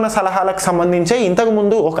వాతావరణ సలహాలకు సంబంధించి ఇంతకు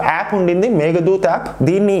ముందు ఒక యాప్ ఉండింది, మేఘదూత్ యాప్.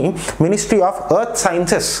 దీన్ని మినిస్ట్రీ ఆఫ్ ఎర్త్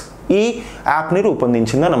సైన్సెస్ ఈ యాప్ని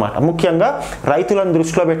రూపొందించింది అన్నమాట. ముఖ్యంగా రైతులను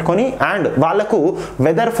దృష్టిలో పెట్టుకొని అండ్ వాళ్లకు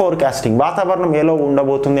వెదర్ ఫోర్కాస్టింగ్, వాతావరణం ఎలా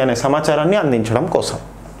ఉండబోతుంది అనే సమాచారాన్ని అందించడం కోసం.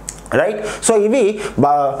 రైట్? సో ఇవి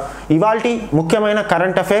ఇవాల్టి ముఖ్యమైన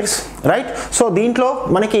కరెంట్ అఫైర్స్. రైట్? సో దీంట్లో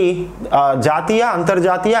మనకి జాతీయ,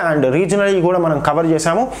 అంతర్జాతీయ అండ్ రీజనల్ కూడా మనం కవర్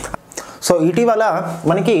చేసాము. సో ఇటీవల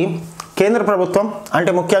మనకి కేంద్ర ప్రభుత్వం,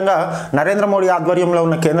 అంటే ముఖ్యంగా నరేంద్ర మోడీ ఆధ్వర్యంలో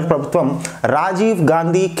ఉన్న కేంద్ర ప్రభుత్వం రాజీవ్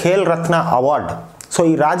గాంధీ ఖేల్ రత్న అవార్డు, సో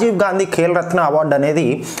ఈ రాజీవ్ గాంధీ ఖేల్ రత్న అవార్డు అనేది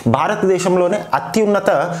భారతదేశంలోనే అత్యున్నత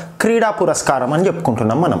క్రీడా పురస్కారం అని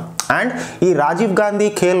చెప్పుకుంటున్నాం మనం. అండ్ ఈ రాజీవ్ గాంధీ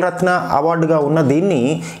ఖేల్ రత్న అవార్డుగా ఉన్న దీన్ని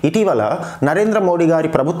ఇటీవల నరేంద్ర మోడీ గారి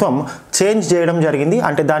ప్రభుత్వం చేంజ్ చేయడం జరిగింది,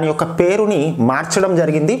 అంటే దాని యొక్క పేరుని మార్చడం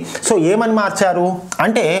జరిగింది. సో ఏమని మార్చారు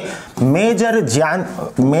అంటే major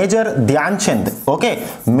Dhyan Chand, okay,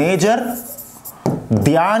 major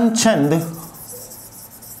Dhyan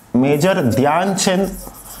Chand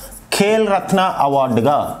Khel Ratna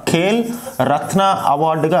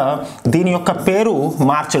అవార్డుగా దీని యొక్క పేరు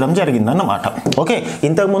మార్చడం జరిగిందన్నమాట. ఓకే,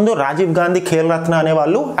 ఇంతకుముందు రాజీవ్ గాంధీ ఖేల్ రత్న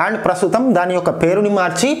అనేవాళ్ళు, అండ్ ప్రస్తుతం దాని యొక్క పేరుని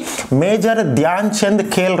మార్చి మేజర్ ధ్యాన్ చంద్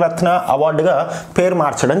ఖేల్ రత్న అవార్డుగా పేరు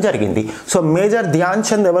మార్చడం జరిగింది. సో మేజర్ ధ్యాన్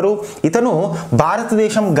చంద్ ఎవరు? ఇతను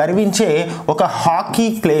భారతదేశం గర్వించే ఒక హాకీ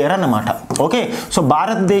ప్లేయర్ అన్నమాట. ఓకే, సో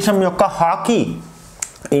భారతదేశం యొక్క హాకీ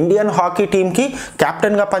ఇండియన్ హాకీ టీమ్కి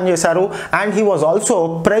కెప్టెన్గా పనిచేశారు and he was also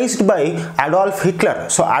praised by Adolf Hitler.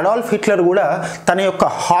 So Adolf Hitler కూడా తన యొక్క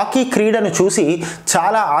హాకీ క్రీడను చూసి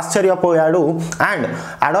చాలా ఆశ్చర్యపోయాడు అండ్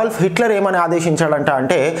అడాల్ఫ్ హిట్లర్ ఏమని ఆదేశించాడంట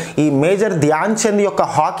అంటే ఈ మేజర్ ధ్యాన్ చంద్ యొక్క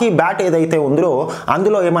హాకీ బ్యాట్ ఏదైతే ఉందో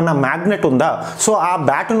అందులో ఏమన్నా మ్యాగ్నెట్ ఉందా, సో ఆ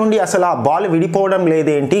బ్యాట్ నుండి అసలు ఆ బాల్ విడిపోవడం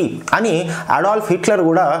లేదేంటి అని అడాల్ఫ్ హిట్లర్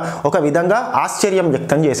కూడా ఒక విధంగా ఆశ్చర్యం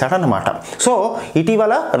వ్యక్తం చేశాడనమాట. సో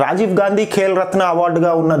ఇటీవల రాజీవ్ గాంధీ ఖేల్ రత్న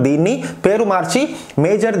అవార్డుగా ఉన్న దీన్ని పేరు మార్చి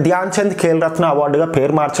మేజర్ ధ్యాన్ చంద్ ఖేల్ రత్న అవార్డుగా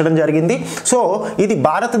పేరు మార్చడం జరిగింది. సో ఇది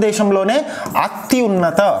భారతదేశంలోనే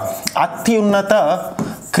అత్యున్నత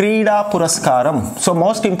క్రీడా పురస్కారం. సో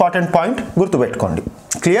మోస్ట్ ఇంపార్టెంట్ పాయింట్ గుర్తుపెట్టుకోండి.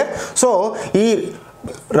 క్లియర్? సో ఈ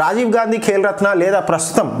రాజీవ్ గాంధీ ఖేల్ రత్న లేదా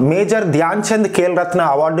ప్రస్తుతం మేజర్ ధ్యాన్ చంద్ ఖేల్ రత్న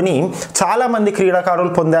అవార్డుని చాలామంది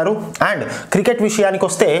క్రీడాకారులు పొందారు. అండ్ క్రికెట్ విషయానికి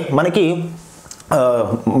వస్తే మనకి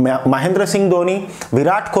మహేంద్ర సింగ్ ధోని,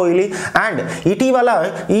 విరాట్ కోహ్లీ అండ్ ఇటీవల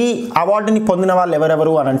ఈ అవార్డుని పొందిన వాళ్ళు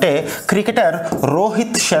ఎవరెవరు అని అంటే క్రికెటర్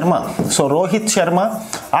రోహిత్ శర్మ. సో రోహిత్ శర్మ,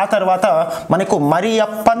 ఆ తర్వాత మనకు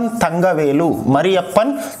మరియప్పన్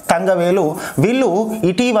తంగవేలు వీళ్ళు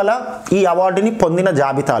ఇటీవల ఈ అవార్డుని పొందిన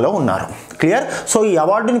జాబితాలో ఉన్నారు. క్లియర్? సో ఈ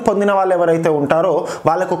అవార్డుని పొందిన వాళ్ళు ఎవరైతే ఉంటారో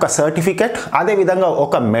వాళ్ళకు ఒక సర్టిఫికెట్, అదేవిధంగా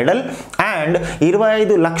ఒక మెడల్ అండ్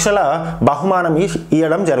 25 లక్షల బహుమానం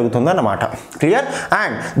ఇవ్వడం జరుగుతుందన్నమాట. క్లియర్?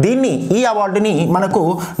 అండ్ ఈ అవార్డుని మనకు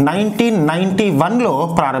 1991లో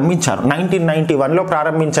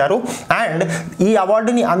ప్రారంభించారు అండ్ ఈ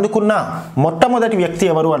అవార్డుని అందుకున్న మొట్టమొదటి వ్యక్తి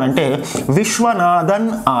ఎవరు అని అంటే విశ్వనాథన్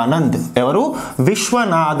ఆనంద్. ఎవరు?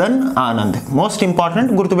 విశ్వనాథన్ ఆనంద్. మోస్ట్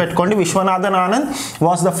ఇంపార్టెంట్ గుర్తుపెట్టుకోండి. Viswanathan Anand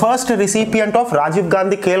was the first recipient of Rajiv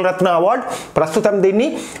Gandhi Khel Ratna award. ప్రస్తుతం దీన్ని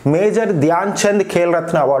మేజర్ ధ్యాన్ చంద్ ఖేల్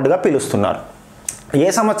రత్న అవార్డుగా పిలుస్తున్నారు. ఏ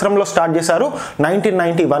సంవత్సరంలో స్టార్ట్ చేశారు?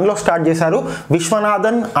 1991లో స్టార్ట్ చేశారు.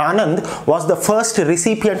 Viswanathan Anand was the first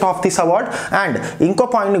recipient of this award. And ఇంకో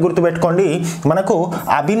పాయింట్ని గుర్తుపెట్టుకోండి, మనకు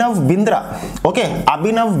Abhinav Bindra. Okay,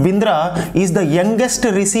 Abhinav Bindra is the youngest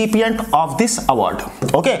recipient of this award.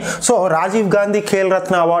 Okay, so Rajiv Gandhi Khel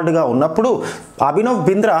Ratna అవార్డుగా ఉన్నప్పుడు అభినవ్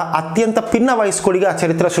బింద్రా అత్యంత పిన్న వయస్కుడిగా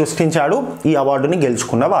చరిత్ర సృష్టించాడు ఈ అవార్డుని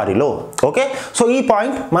గెలుచుకున్న వారిలో. ఓకే, సో ఈ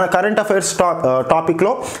పాయింట్ మన కరెంట్ అఫైర్స్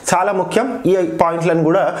టాపిక్లో చాలా ముఖ్యం. ఈ పాయింట్లను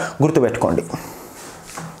కూడా గుర్తుపెట్టుకోండి.